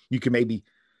 You can maybe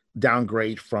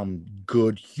downgrade from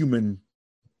good human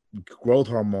growth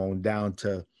hormone down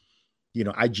to,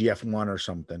 IGF-1 or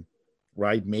something,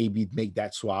 right? Maybe make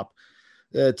that swap.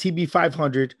 TB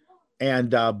 500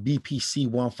 and BPC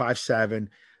 157.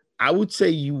 I would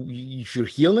say if you're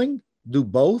healing, do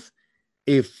both.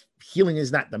 If healing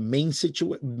is not the main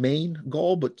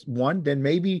goal, but one, then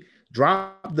maybe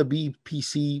drop the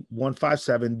BPC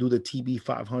 157, do the TB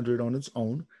 500 on its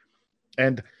own.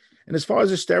 And as far as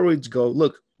the steroids go,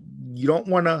 look, you don't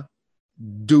want to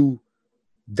do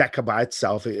DECA by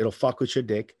itself. It'll fuck with your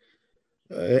dick.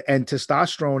 And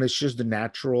testosterone is just the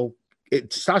natural.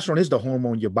 Testosterone is the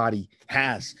hormone your body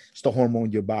has. It's the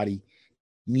hormone your body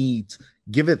needs.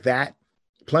 Give it that,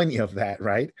 plenty of that,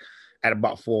 right? At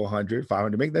about 400,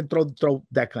 500, make that throw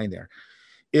that kind there.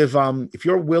 If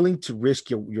you're willing to risk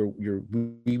your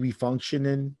wee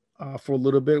functioning for a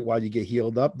little bit while you get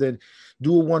healed up, then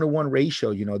do a 1-to-1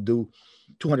 ratio. Do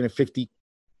 250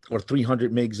 or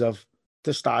 300 mgs of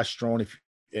testosterone,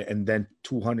 and then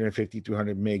 250,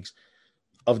 300 mgs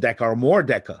of DECA or more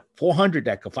DECA, 400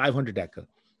 DECA, 500 DECA,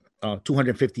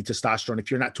 250 testosterone.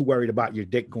 If you're not too worried about your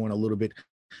dick going a little bit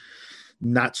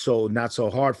not so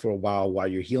hard for a while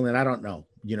you're healing, I don't know.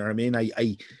 You know what I mean?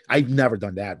 I've never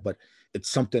done that, but it's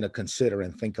something to consider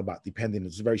and think about, depending.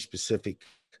 It's a very specific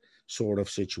sort of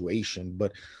situation,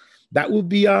 but that would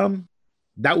be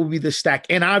the stack.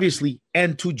 And obviously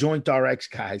N2 Joint RX,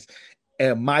 guys,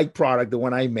 and my product, the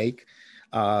one I make,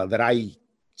 that I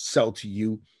sell to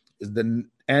you, is the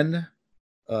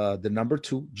number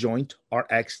 2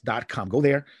 jointrx.com. Go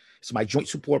there. It's my joint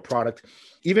support product.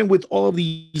 Even with all of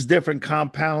these different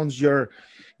compounds you're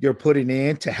putting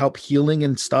in to help healing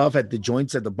and stuff at the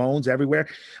joints, at the bones, everywhere,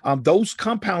 those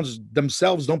compounds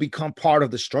themselves don't become part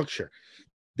of the structure.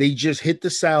 They just hit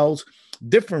the cells,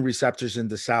 different receptors in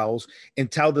the cells, and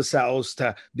tell the cells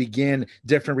to begin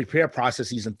different repair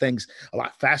processes and things a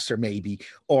lot faster, maybe,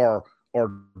 or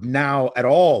now at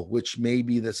all, which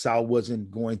maybe the cell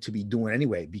wasn't going to be doing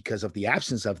anyway because of the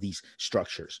absence of these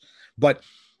structures. But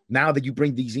now that you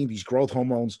bring these in, these growth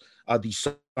hormones, these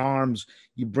SARMs,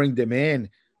 you bring them in,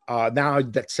 now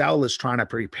that cell is trying to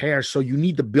prepare. So you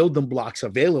need the building blocks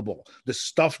available, the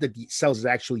stuff that the cells is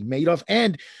actually made of.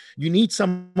 And you need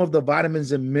some of the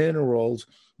vitamins and minerals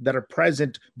that are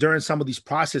present during some of these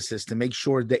processes to make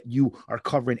sure that you are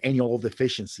covering any all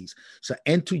deficiencies. So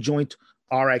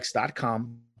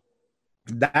N2JointRx.com,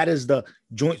 that is the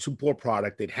joint support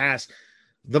product. It has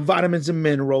the vitamins and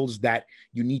minerals that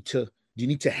you need to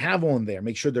have on there.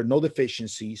 Make sure there are no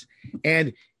deficiencies,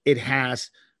 and it has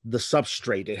the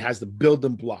substrate. It has the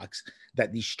building blocks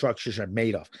that these structures are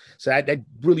made of. So that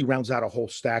really rounds out a whole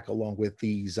stack, along with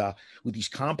these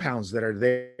compounds that are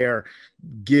there,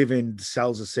 giving the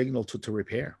cells a signal to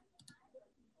repair.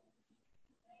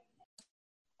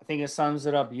 I think it sums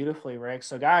it up beautifully, Rick.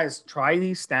 So guys, try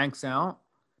these stacks out.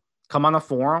 Come on the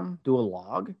forum, do a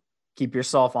log, keep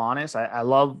yourself honest. I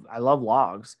love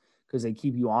logs because they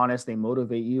keep you honest. They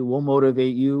motivate you. We'll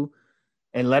motivate you,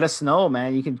 and let us know,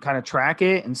 man. You can kind of track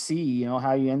it and see,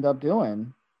 how you end up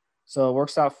doing. So it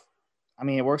works out.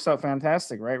 It works out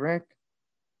fantastic, right, Rick?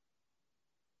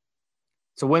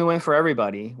 It's a win-win for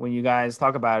everybody when you guys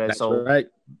talk about it. That's right.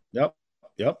 Yep.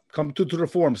 Come to the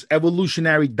forums,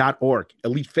 evolutionary.org,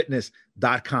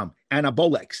 elitefitness.com,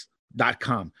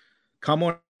 anabolex.com. Come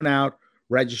on out,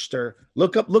 register.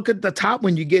 Look at the top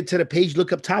when you get to the page.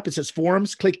 Look up top. It says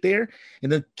forums. Click there,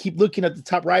 and then keep looking at the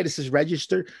top right. It says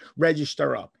register.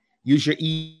 Register up. Use your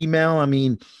email.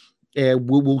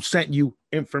 We'll send you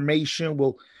information.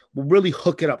 We'll really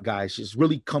hook it up, guys. Just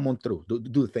really come on through. Do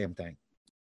the damn thing.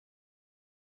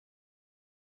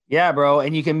 Yeah, bro.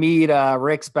 And you can meet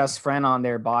Rick's best friend on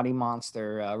there, Body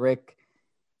Monster. Rick,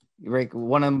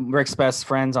 one of Rick's best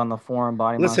friends on the forum,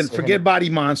 Body Monster. Listen, forget Body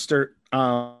Monster.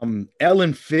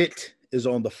 Ellen Fit is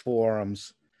on the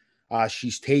forums.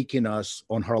 She's taking us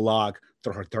on her log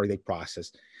through her 30-day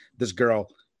process. This girl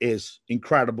is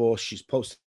incredible. She's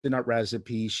posting up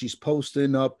recipes. She's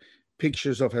posting up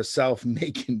pictures of herself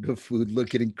making the food,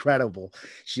 looking incredible.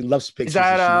 She loves pictures.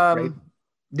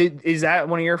 Is that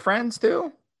one of your friends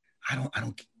too? I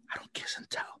don't kiss and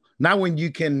tell. Not when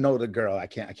you can know the girl. I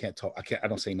can't talk. I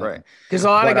don't say nothing. Because a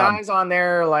lot of guys on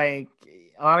there, are like,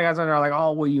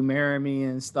 oh, will you marry me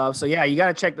and stuff. So yeah, you got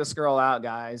to check this girl out,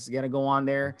 guys. You got to go on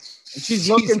there. And she's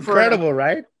looking incredible,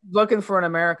 right? Looking for an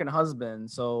American husband.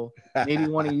 So maybe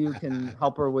one of you can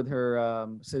help her with her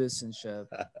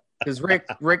citizenship. Because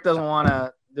Rick doesn't want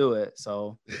to do it.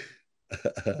 So,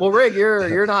 well, Rick,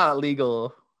 you're not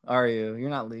legal, are you?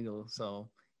 You're not legal, so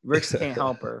Rick can't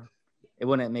help her. It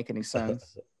wouldn't make any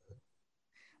sense.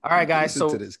 All right, guys.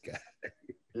 Listen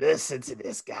to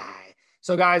this guy.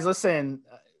 So, guys, listen.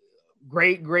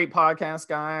 Great podcast,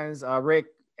 guys. Rick,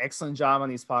 excellent job on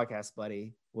these podcasts,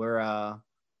 buddy.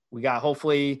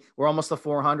 Hopefully we're almost to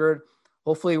 400.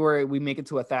 hopefully we make it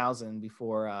to 1,000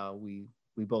 before we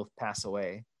both pass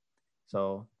away.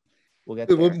 So we'll get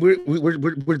there.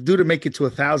 We're due to make it to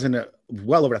 1,000,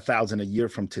 well over 1,000 a year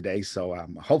from today. So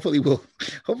hopefully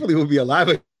we'll be alive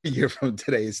a year from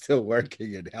today and still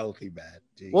working and healthy, man.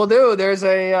 Jeez. Well, dude, there's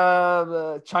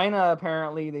China,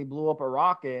 apparently they blew up a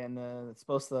rocket and it's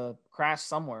supposed to crash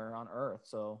somewhere on Earth.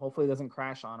 So hopefully it doesn't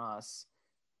crash on us.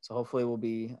 So hopefully we'll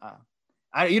be.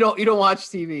 You don't watch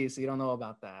TV, so you don't know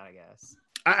about that, I guess.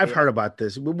 I've heard about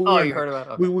this. You heard about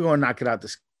it? Okay. We're going to knock it out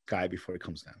the sky before it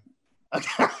comes down.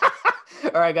 Okay.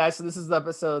 All right, guys. So this is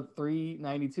episode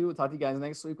 392. We'll talk to you guys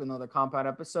next week with another Compound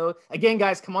episode. Again,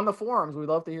 guys, come on the forums. We'd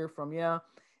love to hear from you.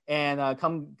 And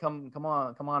come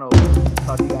on over.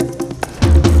 Talk to you guys then.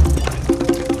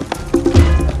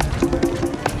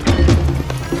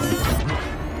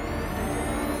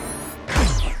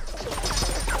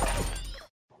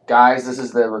 Guys, this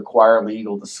is the required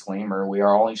legal disclaimer. We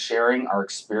are only sharing our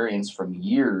experience from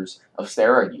years of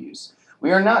steroid use.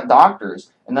 We are not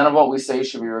doctors, and none of what we say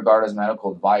should be regarded as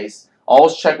medical advice.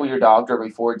 Always check with your doctor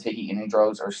before taking any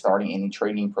drugs or starting any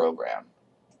training program.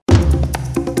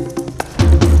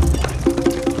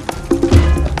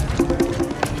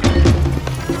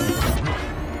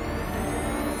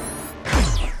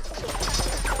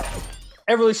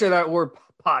 I really share that word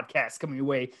podcast coming your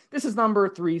way. This is number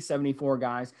 374,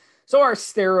 guys. So our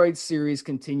steroid series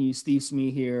continues. Steve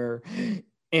Smee here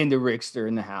and the Rickster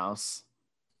in the house.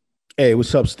 Hey,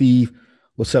 what's up, Steve?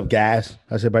 What's up, guys?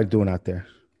 How's everybody doing out there?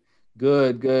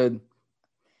 Good.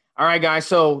 All right, guys.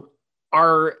 So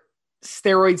our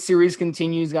steroid series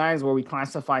continues, guys, where we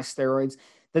classify steroids.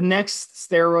 The next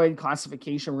steroid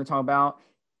classification we're going to talk about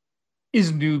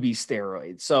is newbie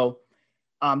steroids. So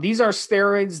these are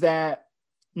steroids that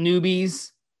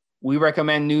we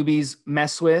recommend newbies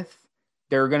mess with.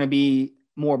 They're going to be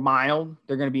more mild.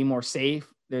 They're going to be more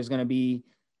safe. There's going to be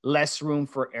less room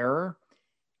for error.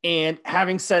 And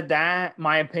having said that,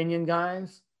 my opinion,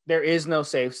 guys, there is no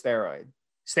safe steroid.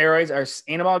 Anabolic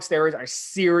steroids are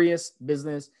serious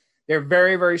business. They're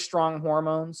very, very strong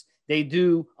hormones. They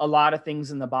do a lot of things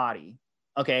in the body.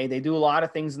 Okay. They do a lot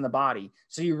of things in the body.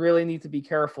 So you really need to be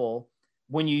careful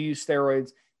when you use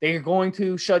steroids. They're going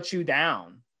to shut you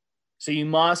down. So you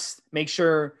must make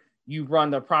sure you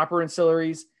run the proper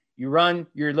ancillaries, you run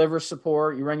your liver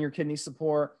support, you run your kidney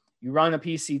support, you run a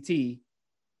PCT.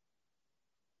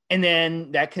 And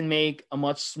then that can make a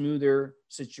much smoother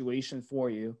situation for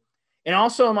you. And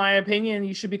also, in my opinion,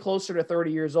 you should be closer to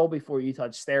 30 years old before you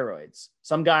touch steroids.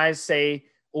 Some guys say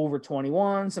over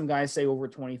 21, some guys say over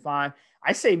 25.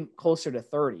 I say closer to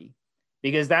 30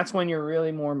 because that's when you're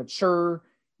really more mature.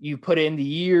 You put in the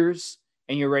years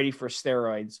and you're ready for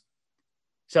steroids.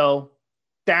 So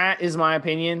that is my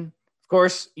opinion. Of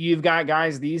course, you've got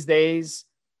guys these days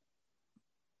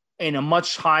in a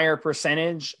much higher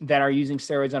percentage that are using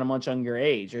steroids at a much younger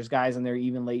age. There's guys in their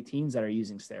even late teens that are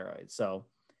using steroids. So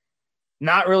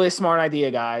not really a smart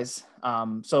idea, guys.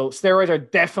 So steroids are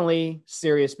definitely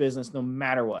serious business no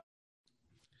matter what.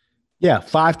 Yeah,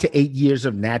 5 to 8 years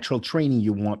of natural training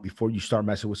you want before you start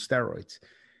messing with steroids.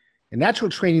 And natural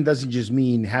training doesn't just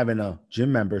mean having a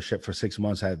gym membership for 6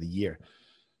 months out of the year.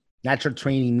 Natural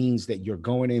training means that you're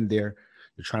going in there,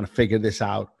 you're trying to figure this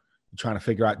out, you're trying to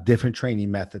figure out different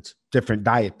training methods, different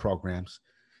diet programs,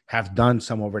 have done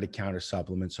some over-the-counter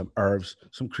supplements, some herbs,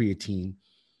 some creatine.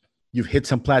 You've hit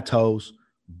some plateaus,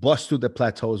 bust through the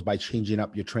plateaus by changing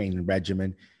up your training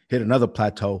regimen, hit another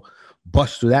plateau,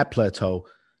 bust through that plateau,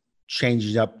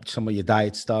 changing up some of your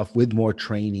diet stuff with more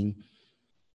training.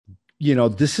 You know,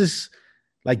 this is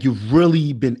like you've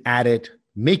really been at it,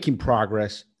 making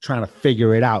progress, trying to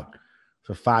figure it out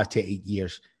for 5 to 8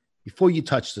 years before you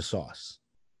touch the sauce.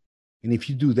 And if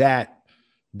you do that,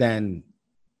 then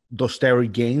those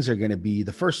steroid gains are going to be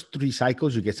the first 3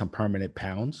 cycles, you get some permanent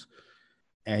pounds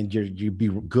and you'll be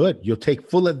good. You'll take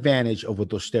full advantage of what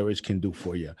those steroids can do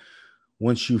for you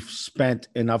once you've spent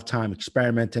enough time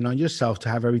experimenting on yourself to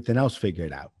have everything else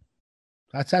figured out.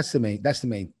 That's the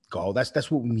main goal.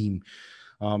 That's what we mean.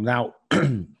 Now,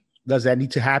 does that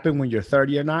need to happen when you're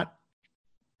 30 or not?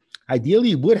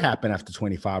 Ideally, it would happen after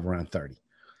 25, around 30.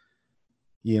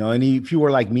 You know, and if you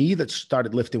were like me that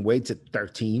started lifting weights at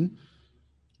 13,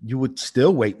 you would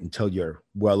still wait until you're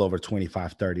well over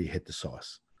 25, 30 to hit the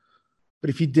sauce. But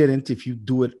if you didn't, if you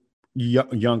do it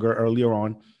younger, earlier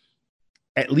on,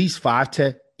 at least 5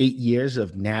 to 8 years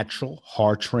of natural,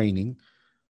 hard training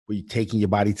where you're taking your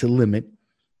body to the limit,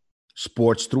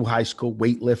 sports through high school,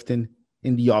 weightlifting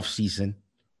in the off season,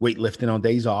 weightlifting on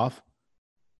days off,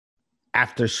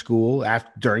 after school,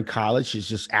 during college, is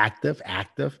just active.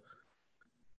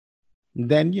 And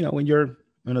then, you know, when you're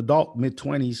an adult,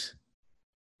 mid-20s,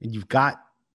 and you've got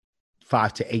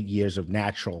 5 to 8 years of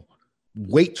natural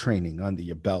weight training under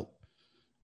your belt,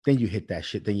 then you hit that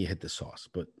shit. Then you hit the sauce.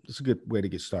 But it's a good way to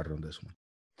get started on this one.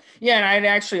 Yeah, and I'd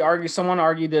actually argue, someone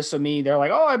argued this with me. They're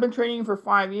like, oh, I've been training for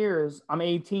 5 years. I'm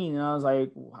 18. And I was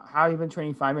like, how have you been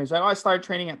training 5 years? Like, oh, I started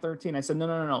training at 13. I said,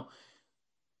 no.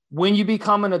 When you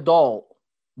become an adult,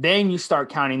 then you start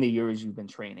counting the years you've been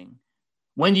training.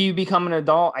 When do you become an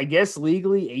adult? I guess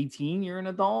legally 18, you're an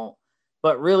adult,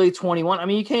 but really 21. I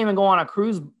mean, you can't even go on a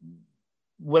cruise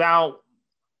without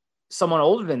someone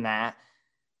older than that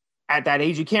at that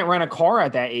age. You can't rent a car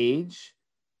at that age.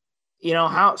 You know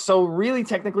how, so really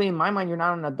technically in my mind, you're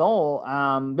not an adult.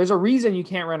 There's a reason you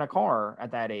can't rent a car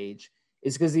at that age.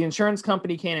 It's because the insurance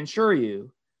company can't insure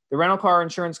you. The rental car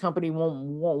insurance company won't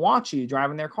want you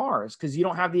driving their cars because you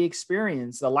don't have the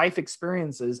experience, the life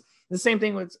experiences. The same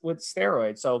thing with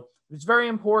steroids. So it's very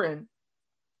important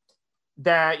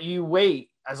that you wait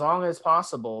as long as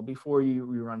possible before you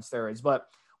run steroids. But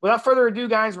without further ado,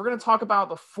 guys, we're going to talk about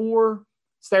the 4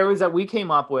 steroids that we came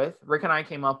up with, Rick and I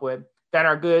came up with, that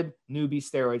are good newbie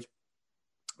steroids.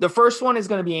 The first one is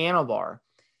going to be Anavar.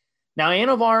 Now,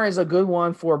 Anavar is a good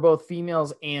one for both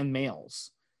females and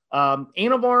males.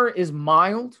 Anavar is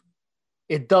mild.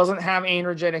 It doesn't have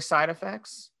androgenic side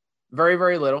effects. Very,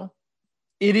 very little.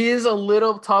 It is a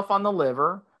little tough on the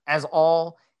liver, as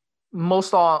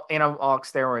most all anabolic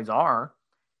steroids are.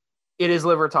 It is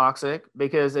liver toxic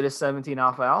because it is 17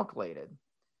 alpha alkylated.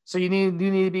 So you need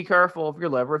to be careful of your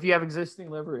liver. If you have existing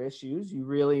liver issues, you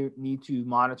really need to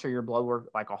monitor your blood work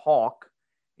like a hawk.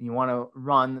 And you want to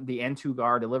run the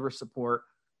N2 the liver support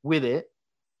with it.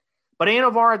 But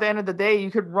Anavar, at the end of the day, you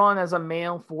could run as a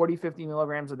male 40, 50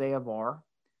 milligrams a day of VAR.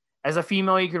 As a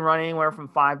female, you can run anywhere from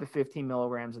 5 to 15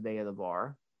 milligrams a day of the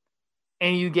VAR.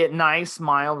 And you get nice,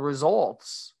 mild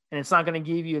results. And it's not going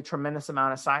to give you a tremendous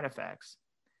amount of side effects.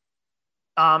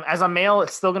 As a male,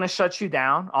 it's still going to shut you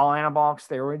down. All anabolic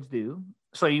steroids do.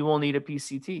 So you will need a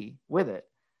PCT with it.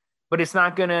 But it's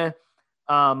not going to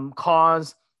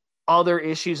cause other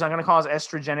issues. It's not going to cause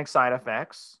estrogenic side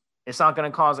effects. It's not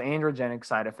going to cause androgenic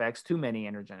side effects, too many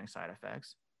androgenic side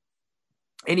effects.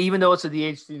 And even though it's a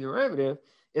DHT derivative,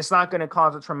 it's not going to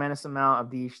cause a tremendous amount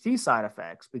of DHT side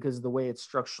effects because of the way it's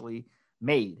structurally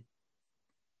made.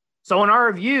 So in our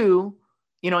review,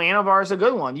 Anavar is a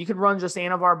good one. You could run just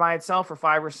Anavar by itself for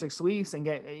 5 or 6 weeks and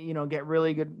get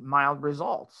really good mild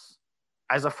results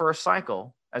as a first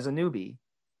cycle, as a newbie.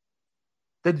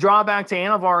 The drawback to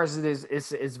Anavar is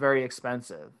it's very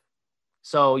expensive.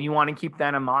 So you want to keep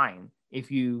that in mind. If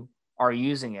you are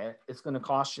using it, it's going to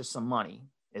cost you some money.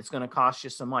 It's going to cost you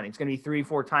some money. It's going to be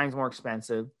 3-4 times more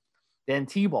expensive than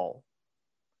T-Bol,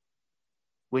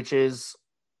 which is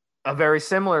a very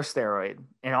similar steroid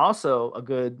and also a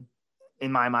good,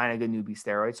 in my mind, a good newbie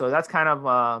steroid. So that's kind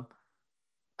of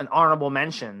an honorable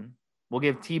mention. We'll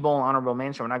give T-Bol an honorable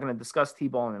mention. We're not going to discuss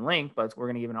T-Bol in link, but we're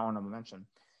going to give an honorable mention.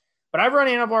 But I've run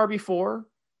Anavar before.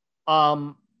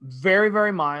 Very,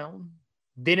 very mild.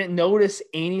 Didn't notice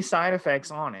any side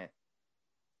effects on it.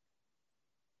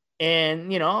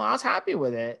 And, I was happy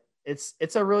with it.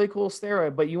 It's a really cool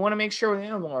steroid, but you want to make sure with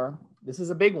Anavar, this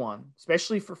is a big one,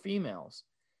 especially for females.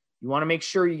 You want to make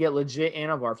sure you get legit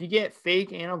Anavar. If you get fake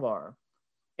Anavar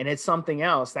and it's something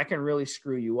else, that can really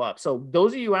screw you up. So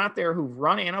those of you out there who've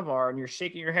run Anavar and you're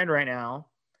shaking your head right now,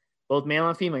 both male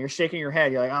and female, you're shaking your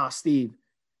head. You're like, Steve,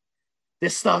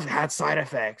 this stuff had side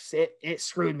effects. It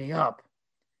screwed me up.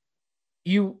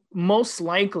 You most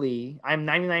likely, I'm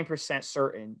 99%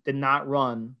 certain, did not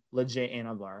run legit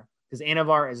Anavar because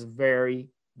Anavar is very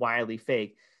widely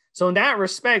fake. So in that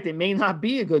respect, it may not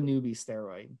be a good newbie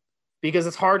steroid because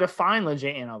it's hard to find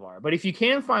legit Anavar. But if you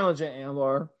can find legit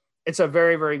Anavar, it's a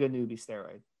very, very good newbie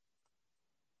steroid.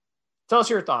 Tell us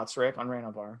your thoughts, Rick, on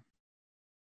Anavar.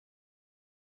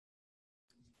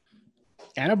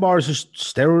 Anavar is just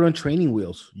steroid on training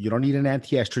wheels. You don't need an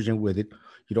anti-estrogen with it.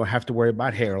 You don't have to worry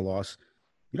about hair loss.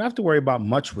 You don't have to worry about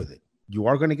much with it. You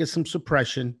are going to get some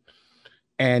suppression,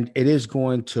 and it is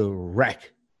going to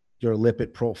wreck your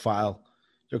lipid profile,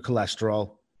 your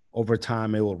cholesterol. Over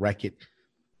time, it will wreck it.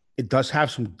 It does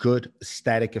have some good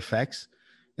static effects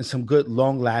and some good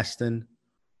long-lasting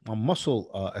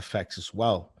muscle effects as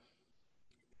well.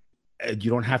 You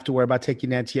don't have to worry about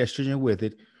taking anti-estrogen with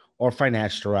it or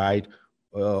finasteride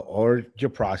or your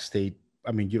prostate.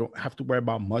 I mean, you don't have to worry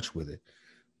about much with it.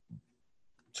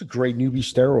 It's a great newbie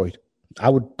steroid. I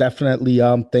would definitely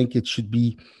think it should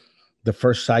be the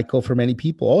first cycle for many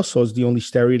people. Also, it's the only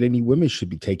steroid any women should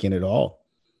be taking at all.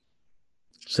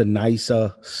 It's a nice,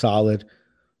 solid,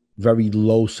 very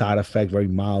low side effect, very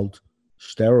mild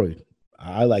steroid.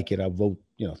 I like it. I vote,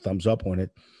 thumbs up on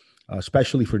it,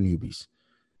 especially for newbies.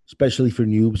 especially for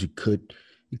noobs. It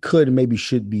could and maybe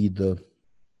should be the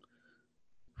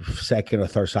second or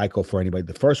third cycle for anybody.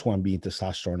 The first one being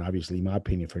testosterone, obviously, in my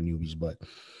opinion, for newbies. But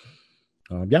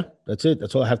yeah, that's it.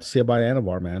 That's all I have to say about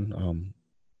Anavar, man.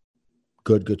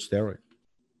 Good steroid.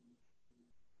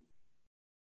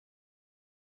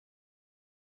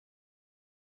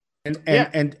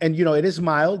 And you know, it is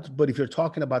mild, but if you're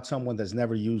talking about someone that's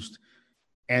never used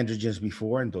androgens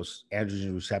before and those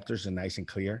androgen receptors are nice and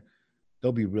clear,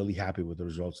 they'll be really happy with the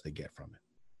results they get from it.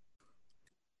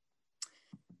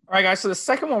 All right, guys. So the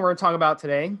second one we're going to talk about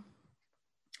today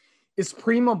is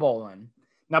Primobolan.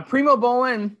 Now,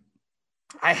 Primobolan,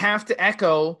 I have to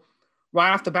echo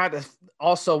right off the bat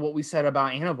also what we said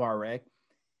about Anavar, Rick,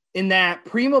 in that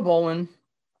Primobolan,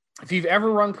 if you've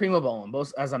ever run Primobolan,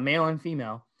 both as a male and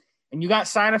female, and you got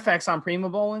side effects on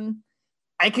Primobolan,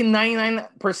 I can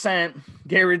 99%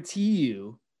 guarantee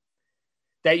you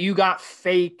that you got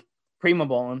fake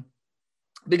Primobolan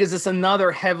because it's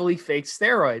another heavily fake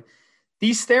steroid.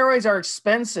 These steroids are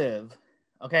expensive,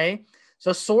 okay?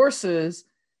 So sources,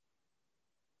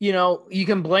 you know, you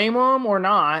can blame them or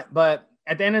not, but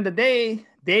at the end of the day,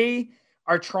 they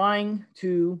are trying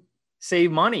to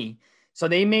save money. So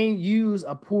they may use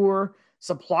a poor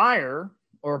supplier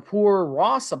or a poor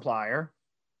raw supplier,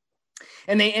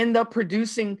 and they end up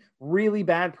producing really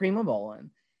bad Primobolan.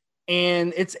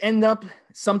 And it's end up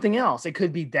something else. It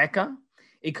could be DECA.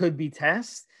 It could be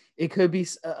Test. It could be,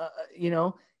 you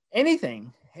know,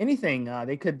 anything.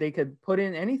 They could put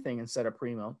in anything instead of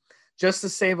Primo just to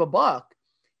save a buck.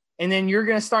 And then you're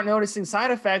going to start noticing side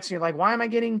effects. And you're like, why am I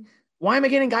getting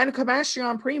gynecomastia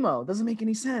on Primo? It doesn't make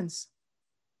any sense.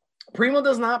 Primo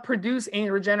does not produce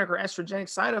androgenic or estrogenic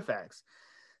side effects.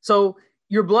 So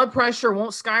your blood pressure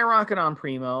won't skyrocket on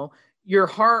Primo. Your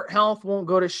heart health won't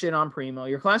go to shit on Primo.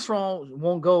 Your cholesterol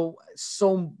won't go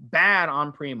so bad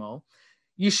on Primo.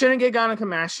 You shouldn't get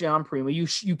gynecomastia on Primo. You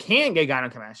can't get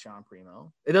gynecomastia on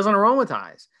Primo. It doesn't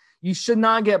aromatize. You should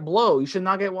not get blow. You should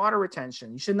not get water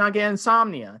retention. You should not get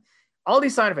insomnia. All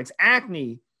these side effects,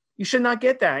 acne, you should not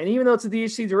get that. And even though it's a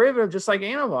DHT derivative, just like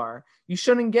Anavar, you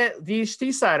shouldn't get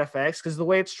DHT side effects because the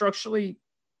way it's structurally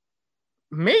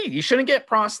made, you shouldn't get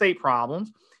prostate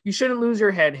problems. You shouldn't lose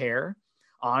your head hair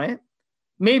on it.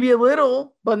 Maybe a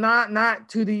little, but not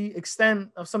to the extent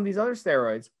of some of these other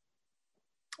steroids.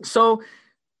 So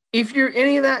if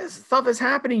any of that stuff is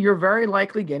happening, you're very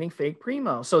likely getting fake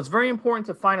Primo. So it's very important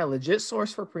to find a legit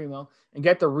source for Primo and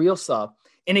get the real stuff.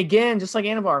 And again, just like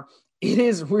Anavar, it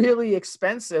is really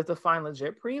expensive to find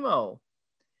legit Primo.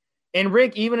 And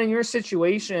Rick, even in your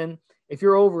situation, if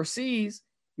you're overseas,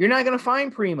 you're not going to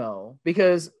find Primo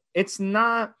because it's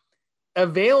not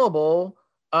available,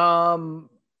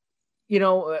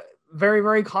 very,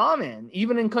 very common.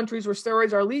 Even in countries where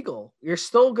steroids are legal, you're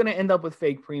still going to end up with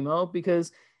fake Primo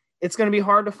because it's going to be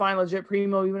hard to find legit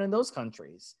Primo even in those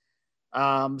countries.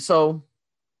 So,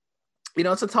 you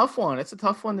know, it's a tough one. It's a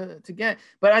tough one to get.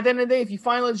 But at the end of the day, if you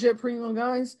find legit Primo,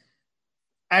 guys,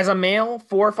 as a male,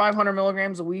 400 or 500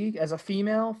 milligrams a week. As a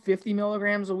female, 50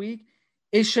 milligrams a week.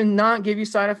 It should not give you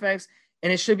side effects,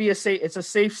 and it should be it's a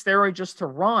safe steroid just to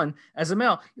run as a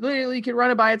male. Literally, you can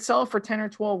run it by itself for 10 or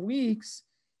 12 weeks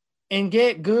and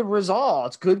get good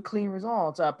results, good, clean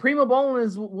results.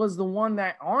 Primobolan was the one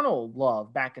that Arnold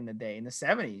loved back in the day, in the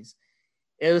 70s.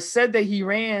 It was said that he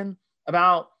ran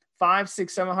about 500,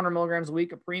 600, 700 milligrams a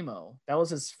week of Primo. That was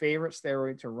his favorite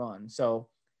steroid to run. So,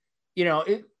 you know,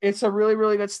 it's a really,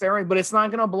 really good steroid, but it's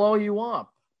not going to blow you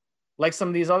up like some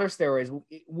of these other steroids.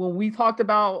 When we talked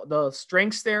about the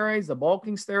strength steroids, the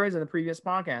bulking steroids in the previous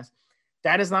podcast,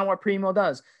 that is not what Primo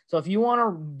does. So if you want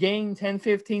to gain 10,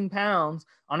 15 pounds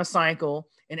on a cycle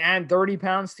and add 30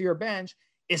 pounds to your bench,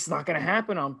 it's not going to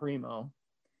happen on Primo.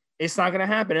 It's not going to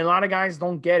happen. And a lot of guys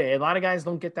don't get it. A lot of guys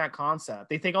don't get that concept.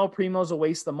 They think, oh, Primo's a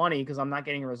waste of money because I'm not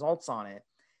getting results on it.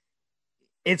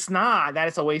 It's not that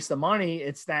it's a waste of money.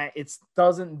 It's that it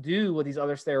doesn't do what these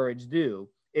other steroids do.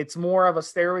 It's more of a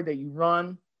steroid that you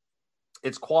run.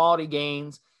 It's quality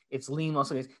gains. It's lean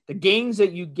muscle gains. The gains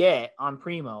that you get on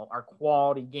Primo are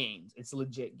quality gains. It's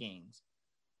legit gains.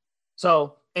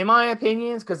 So in my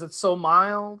opinions, because it's so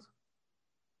mild,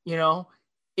 you know,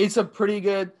 it's a pretty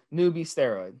good newbie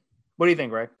steroid. What do you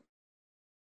think, Greg?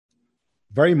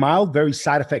 Very mild, very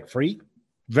side effect free,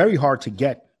 very hard to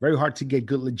get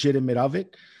good legitimate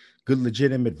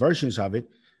versions of it.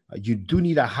 You do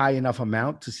need a high enough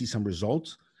amount to see some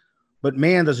results, but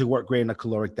man, does it work great in a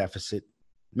caloric deficit.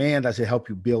 Man, does it help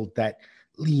you build that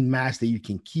lean mass that you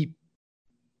can keep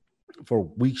for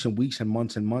weeks and weeks and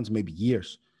months, maybe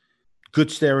years. Good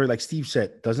steroid, like Steve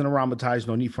said, doesn't aromatize,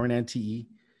 no need for an NTE.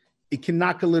 it can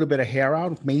knock a little bit of hair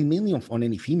out, mainly on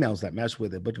any females that mess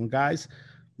with it. But on guys,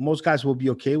 most guys will be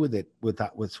okay with it with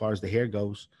as far as the hair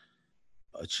goes.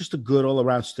 It's just a good all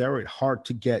around steroid. Hard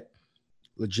to get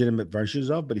legitimate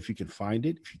versions of, but if you can find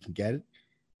it, if you can get it,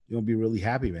 you'll be really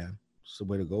happy, man. It's the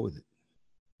way to go with it.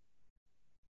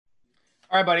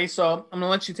 All right, buddy. So I'm gonna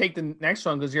let you take the next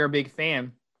one because you're a big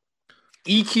fan.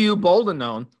 EQ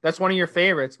Boldenone. That's one of your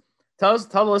favorites. Tell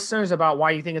the listeners about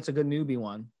why you think it's a good newbie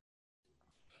one.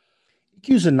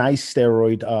 EQ is a nice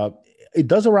steroid. It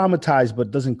does aromatize,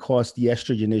 but doesn't cause the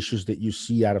estrogen issues that you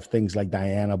see out of things like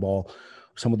Dianabol,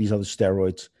 some of these other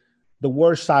steroids. The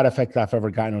worst side effect I've ever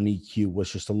gotten on EQ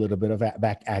was just a little bit of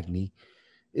back acne.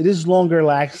 It is longer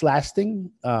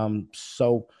lasting.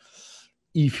 So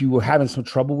if you were having some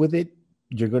trouble with it,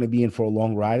 you're going to be in for a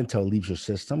long ride until it leaves your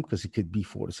system, because it could be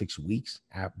 4 to 6 weeks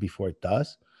before it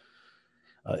does.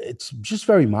 It's just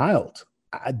very mild.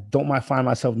 I don't find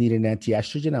myself needing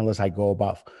anti-estrogen unless I go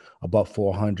about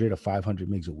 400 or 500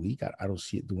 mgs a week. I don't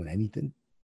see it doing anything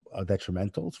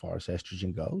detrimental as far as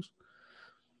estrogen goes.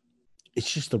 It's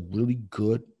just a really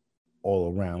good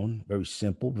all around, very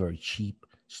simple, very cheap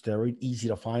steroid, easy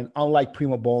to find. Unlike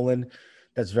Primobolan,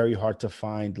 that's very hard to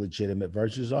find legitimate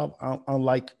versions of.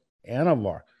 Unlike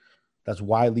Anavar, that's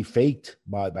widely faked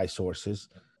by sources.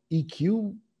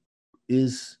 EQ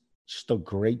is just a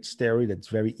great steroid that's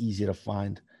very easy to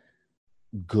find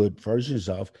good versions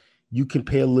of. You can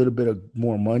pay a little bit of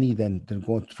more money than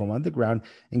going from underground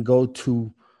and go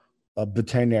to a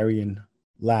veterinarian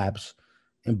labs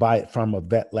and buy it from a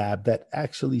vet lab that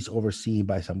actually is overseen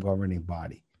by some governing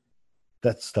body.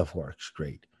 That stuff works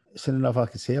great. There's enough I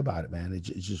can say about it, man. It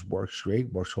just works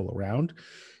great, works all around.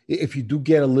 If you do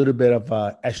get a little bit of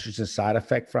estrogen side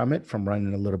effect from it, from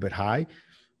running a little bit high,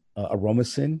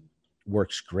 Aromacin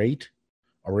works great.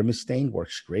 Arimistane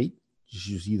works great. Just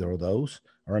use either of those.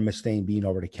 Arimistane being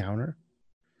over the counter,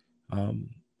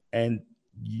 and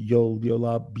you'll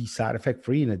be side effect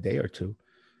free in a day or two.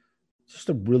 Just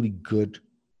a really good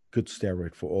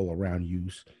steroid for all around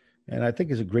use, and I think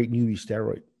it's a great newbie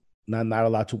steroid. Not a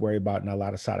lot to worry about, not a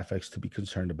lot of side effects to be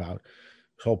concerned about.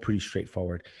 It's all pretty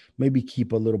straightforward. Maybe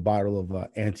keep a little bottle of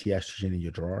anti-estrogen in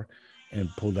your drawer and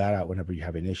pull that out whenever you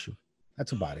have an issue.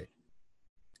 That's about it.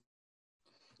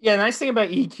 Yeah, the nice thing about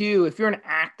EQ, if you're an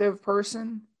active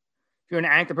person,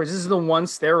 this is the one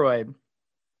steroid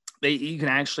that you can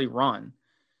actually run.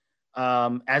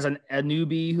 As a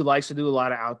newbie who likes to do a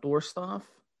lot of outdoor stuff,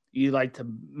 you like to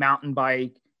mountain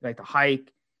bike, you like to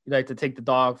hike, you like to take the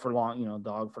dog for long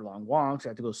walks, you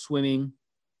like to go swimming.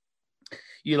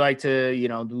 You like to,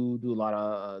 do a lot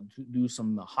of, do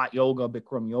some hot yoga,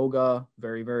 Bikram yoga,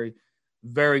 very, very,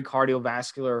 very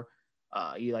cardiovascular.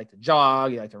 You like to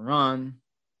jog, you like to run,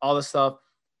 all this stuff.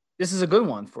 This is a good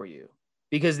one for you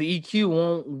because the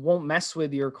EQ won't mess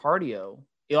with your cardio.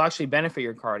 It'll actually benefit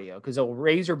your cardio because it'll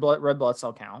raise your red blood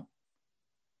cell count.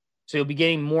 So you'll be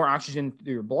getting more oxygen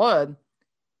through your blood,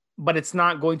 but it's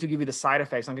not going to give you the side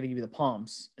effects. It's not going to give you the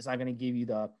pumps. It's not going to give you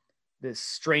the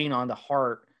strain on the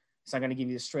heart. It's not going to give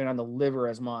you the strain on the liver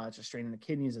as much, a strain on the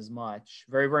kidneys as much.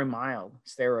 Very, very mild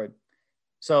steroid.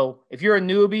 So if you're a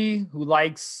newbie who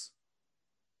likes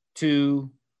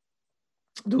to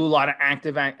do a lot of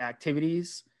active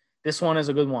activities, this one is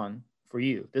a good one for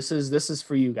you. This is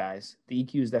for you guys. The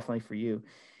EQ is definitely for you.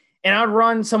 And I'd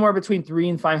run somewhere between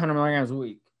 300 and 500 milligrams a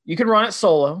week. You can run it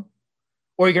solo,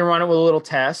 or you can run it with a little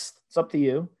test. It's up to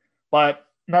you. But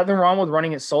nothing wrong with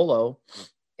running it solo.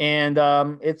 And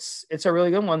it's a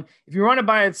really good one. If you run it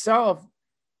by itself,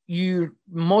 you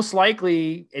most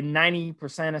likely in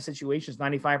 90% of situations,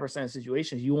 95% of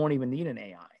situations, you won't even need an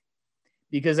AI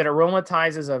because it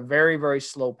aromatizes a very, very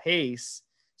slow pace.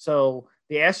 So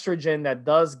the estrogen that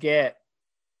does get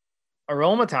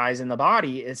aromatized in the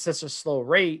body is such a slow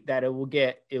rate that it will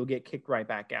get kicked right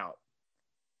back out.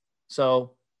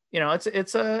 So,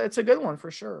 it's a good one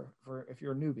for sure for if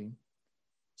you're a newbie.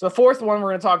 So the fourth one we're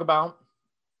going to talk about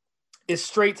is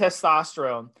straight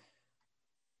testosterone.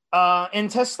 And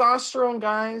testosterone,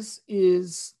 guys,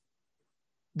 is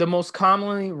the most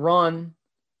commonly run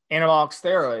anabolic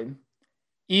steroid.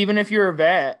 Even if you're a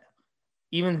vet,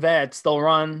 even vets, they'll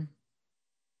run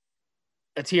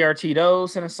a TRT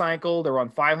dose in a cycle. They'll run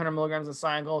 500 milligrams a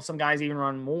cycle. Some guys even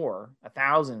run more,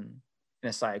 1,000 in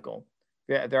a cycle.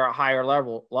 They're at higher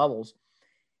levels.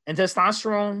 And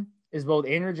testosterone is both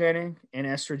androgenic and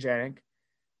estrogenic.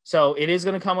 So it is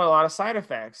going to come with a lot of side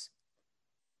effects.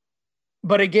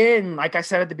 But again, like I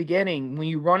said at the beginning, when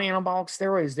you run anabolic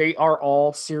steroids, they are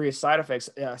all serious side effects.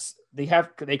 Yes, they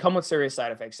come with serious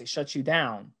side effects. They shut you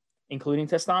down, including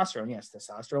testosterone. Yes,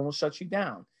 testosterone will shut you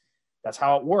down. That's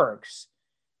how it works.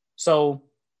 So,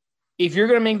 if you're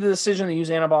going to make the decision to use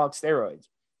anabolic steroids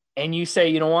and you say,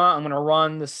 you know what, I'm going to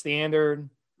run the standard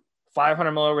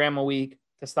 500 milligram a week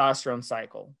testosterone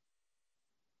cycle,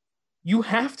 you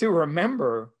have to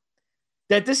remember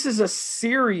that this is a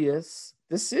serious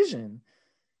decision.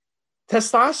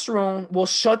 Testosterone will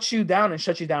shut you down and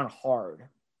shut you down hard.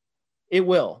 It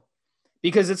will,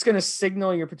 because it's going to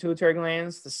signal your pituitary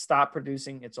glands to stop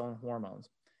producing its own hormones.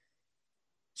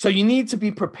 So you need to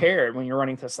be prepared when you're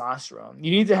running testosterone.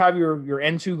 You need to have your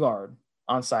N2 guard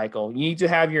on cycle. You need to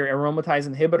have your aromatase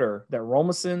inhibitor, that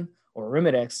Romacin or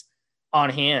Arimidex, on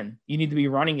hand. You need to be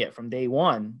running it from day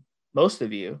one, most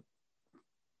of you.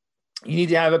 You need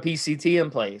to have a PCT in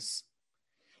place.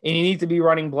 And you need to be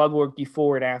running blood work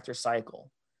before and after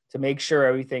cycle to make sure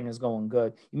everything is going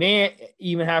good. You may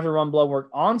even have to run blood work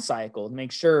on cycle to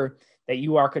make sure that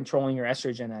you are controlling your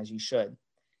estrogen as you should.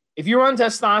 If you run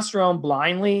testosterone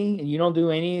blindly and you don't do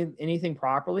anything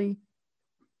properly,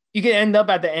 you can end up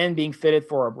at the end being fitted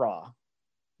for a bra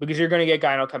because you're going to get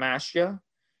gynecomastia.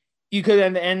 You could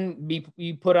at the end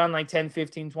be put on like 10,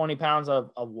 15, 20 pounds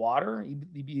of water.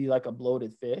 You'd be like a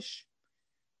bloated fish.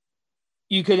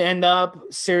 You could end up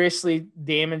seriously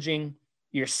damaging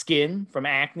your skin from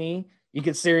acne. You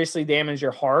could seriously damage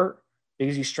your heart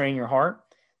because you strain your heart.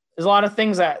 There's a lot of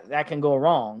things that can go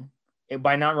wrong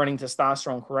by not running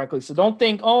testosterone correctly. So don't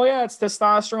think, oh yeah, it's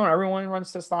testosterone. Everyone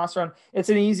runs testosterone. It's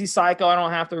an easy cycle. I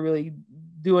don't have to really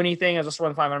do anything. I just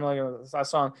run 500 milligrams of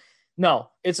testosterone. No,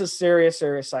 it's a serious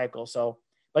cycle. So,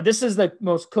 but this is the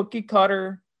most cookie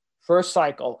cutter first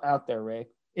cycle out there,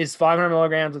 Rick, is 500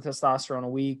 milligrams of testosterone a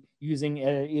week using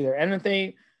either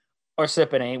enanthate or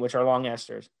cypionate, which are long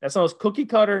esters. That's the most cookie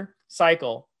cutter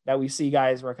cycle that we see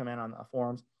guys recommend on the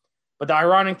forums. But the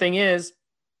ironic thing is,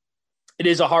 it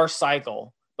is a harsh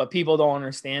cycle, but people don't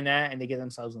understand that and they get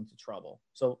themselves into trouble.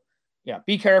 So yeah,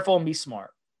 be careful and be smart.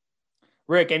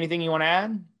 Rick, anything you want to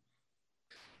add?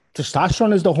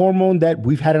 Testosterone is the hormone that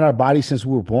we've had in our body since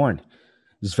we were born.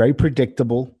 It's very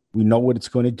predictable. We know what it's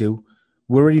going to do.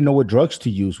 We already know what drugs to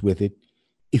use with it.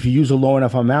 If you use a low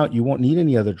enough amount, you won't need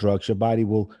any other drugs. Your body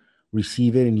will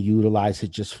receive it and utilize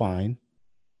it just fine.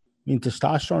 I mean,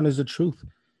 testosterone is the truth.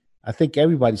 I think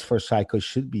everybody's first cycle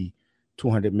should be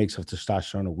 200 mg of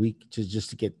testosterone a week, just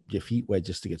to get your feet wet,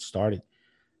 just to get started.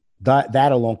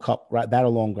 That along,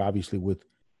 obviously, with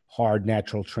hard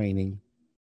natural training,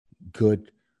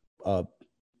 good,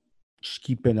 just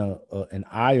keeping an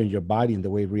eye on your body and the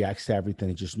way it reacts to everything,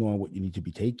 and just knowing what you need to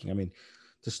be taking. I mean,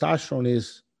 testosterone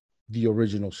is the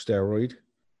original steroid.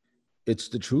 It's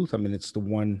the truth. I mean, it's the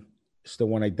one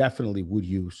I definitely would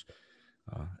use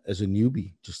as a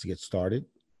newbie just to get started.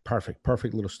 Perfect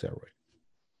little steroid.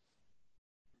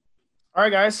 All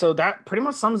right, guys. So that pretty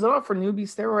much sums it up for newbie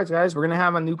steroids, guys. We're going to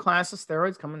have a new class of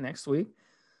steroids coming next week.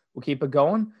 We'll keep it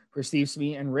going. For Steve,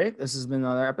 Smee, and Rick, this has been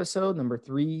another episode, number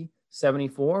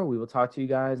 374. We will talk to you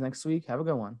guys next week. Have a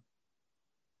good one.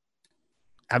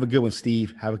 Have a good one,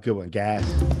 Steve. Have a good one, guys.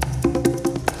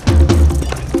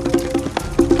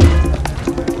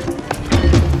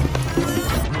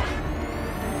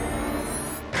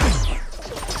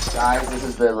 Guys, this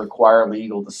is the required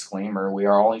legal disclaimer. We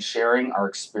are only sharing our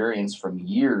experience from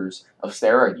years of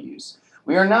steroid use.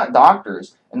 We are not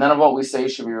doctors, and none of what we say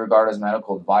should be regarded as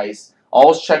medical advice.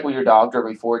 Always check with your doctor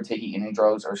before taking any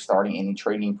drugs or starting any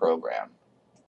training program.